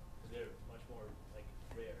 They're much more like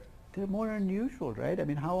rare. They're more unusual, right? I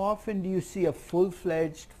mean, how often do you see a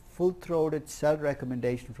full-fledged, full-throated sell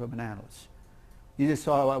recommendation from an analyst? You just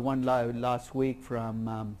saw one last week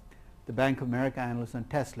from the Bank of America analyst on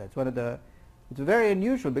Tesla. It's very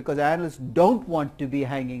unusual because analysts don't want to be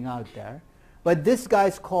hanging out there. But this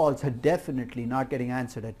guy's calls are definitely not getting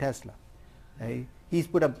answered at Tesla. He's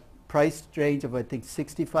put a price range of, I think,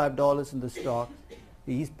 $65 in the stock.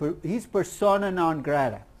 He's persona non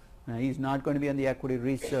grata. He's not going to be on the equity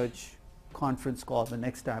research conference call the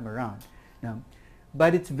next time around.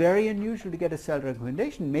 But it's very unusual to get a sell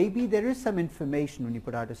recommendation. Maybe there is some information when you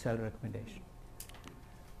put out a sell recommendation.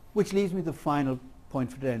 Which leads me to the final point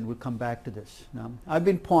for today, and we'll come back to this. Now, I've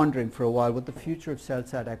been pondering for a while what the future of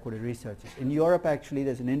sell-side equity research is. In Europe, actually,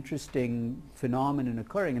 there's an interesting phenomenon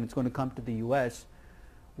occurring, and it's going to come to the US,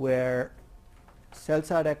 where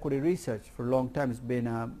sell-side equity research for a long time has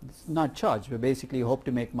been not charged, but basically you hope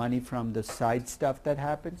to make money from the side stuff that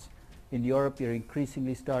happens. In Europe, you're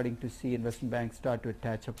increasingly starting to see investment banks start to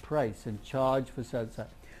attach a price and charge for sell-side,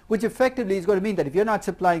 which effectively is going to mean that if you're not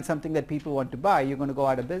supplying something that people want to buy, you're going to go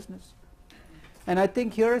out of business. And I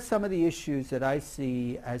think here are some of the issues that I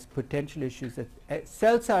see as potential issues that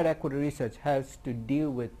sell-side equity research has to deal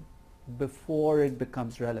with before it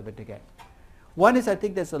becomes relevant again. One is I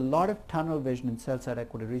think there's a lot of tunnel vision in sell-side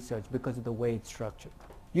equity research because of the way it's structured.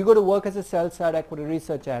 You go to work as a sell-side equity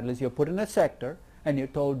research analyst, you're put in a sector, and you're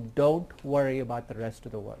told, don't worry about the rest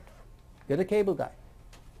of the world. You're the cable guy.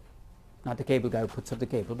 Not the cable guy who puts up the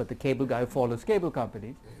cable, but the cable guy who follows cable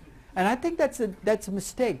companies. And I think that's a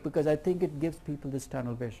mistake because I think it gives people this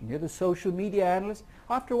tunnel vision. You're the social media analyst.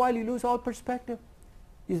 After a while, you lose all perspective.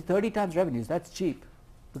 These 30 times revenues, that's cheap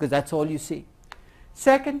because that's all you see.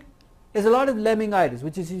 Second, there's a lot of lemmingitis,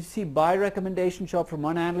 which is you see buy recommendation show up from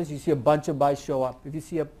one analyst, you see a bunch of buys show up. If you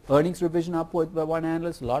see a earnings revision upward by one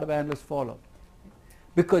analyst, a lot of analysts follow.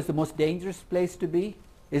 Because the most dangerous place to be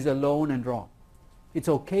is alone and wrong. It's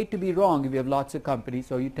okay to be wrong if you have lots of companies,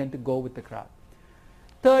 so you tend to go with the crowd.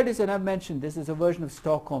 Third is, and I've mentioned this, is a version of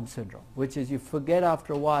Stockholm Syndrome, which is you forget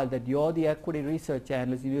after a while that you're the equity research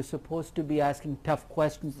analyst and you're supposed to be asking tough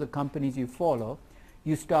questions to the companies you follow.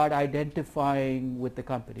 You start identifying with the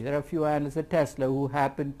company. There are a few analysts at Tesla who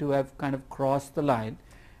happen to have kind of crossed the line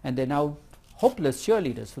and they're now hopeless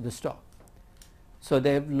cheerleaders for the stock. So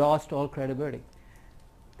they've lost all credibility.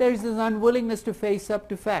 There is this unwillingness to face up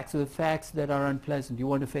to facts, or the facts that are unpleasant. You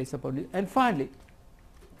want to face up on it. And finally,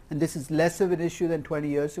 and this is less of an issue than 20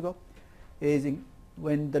 years ago, is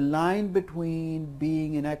when the line between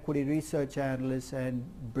being an equity research analyst and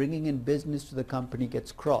bringing in business to the company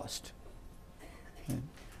gets crossed.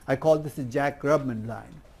 I call this the Jack Grubman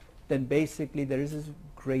line. Then basically there is this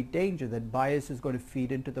great danger that bias is going to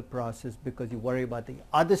feed into the process because you worry about the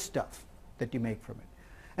other stuff that you make from it.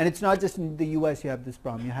 And it's not just in the US you have this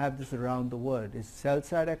problem, you have this around the world. Is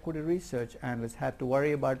sell-side equity research analysts have to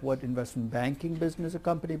worry about what investment banking business a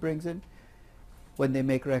company brings in when they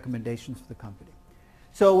make recommendations for the company.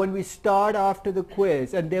 So when we start after the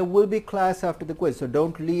quiz, and there will be class after the quiz, so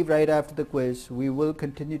don't leave right after the quiz, we will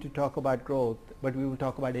continue to talk about growth, but we will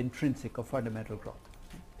talk about intrinsic or fundamental growth.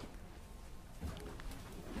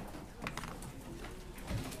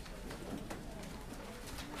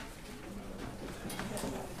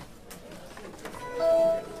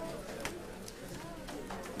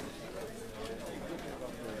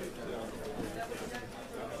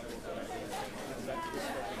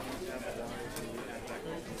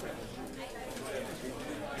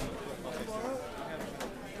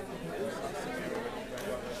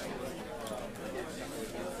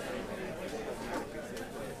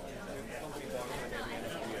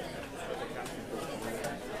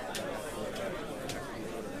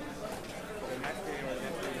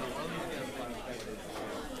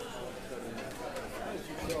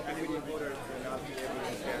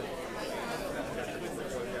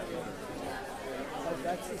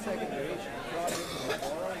 That's the second variation. The problem is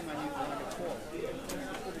borrowing money from the core. It's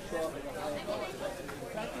going to show up at a higher cost.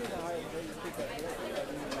 Factoring the higher rate, you pick up rate.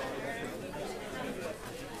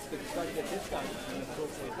 So you start to get discounts and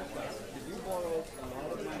appropriate discounts. If you borrow a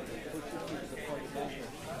lot of money and push it to the point of bank,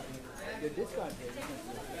 your discount rate is going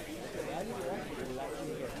to be the value of your equity will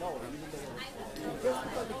actually get lower. Even though just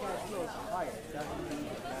because the cash flow is higher, doesn't mean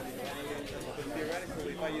the value of your equity. But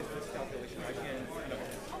theoretically, if I use this calculation, I can kind of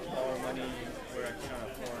borrow money where I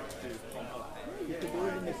cannot afford to pump up. You could do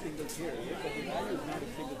it in a single period, but the value is not a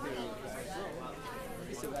single period cash flow.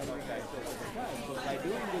 It's a value of cash flow over time. So by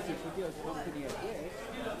doing this, you put your company at risk.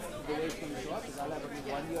 The way it's going to show up is I'll have only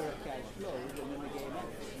 1 year of cash flow and then the game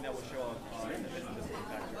ends. And that will show up in the business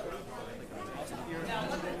impact report. Here,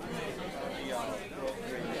 the growth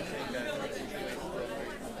rate, you're saying that it's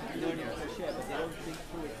Million per share, but they don't think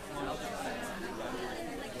through it.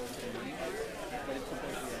 but it's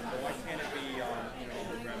supposed to be. But why can't it be revenues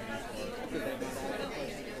or Because they don't have a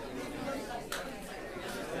question.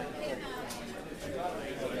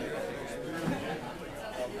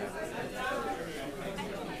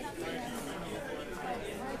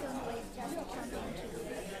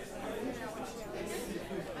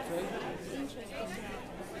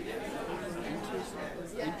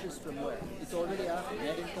 Interest from where? It's already after.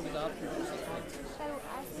 Net income is after interest expenses.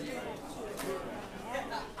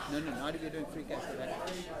 No, not if you're doing free cash flow.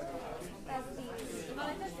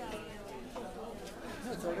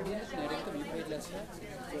 No, it's already in the net income. You paid less taxes.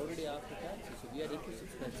 It's already after taxes. If you had interest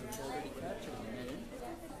expenses, it's already captured in net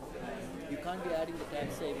income. You can't be adding the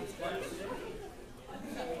tax savings twice.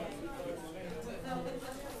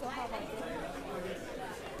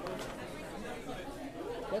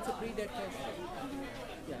 That's a pre-debt cash flow.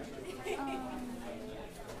 Yeah.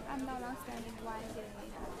 I'm not understanding why I'm doing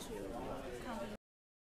it.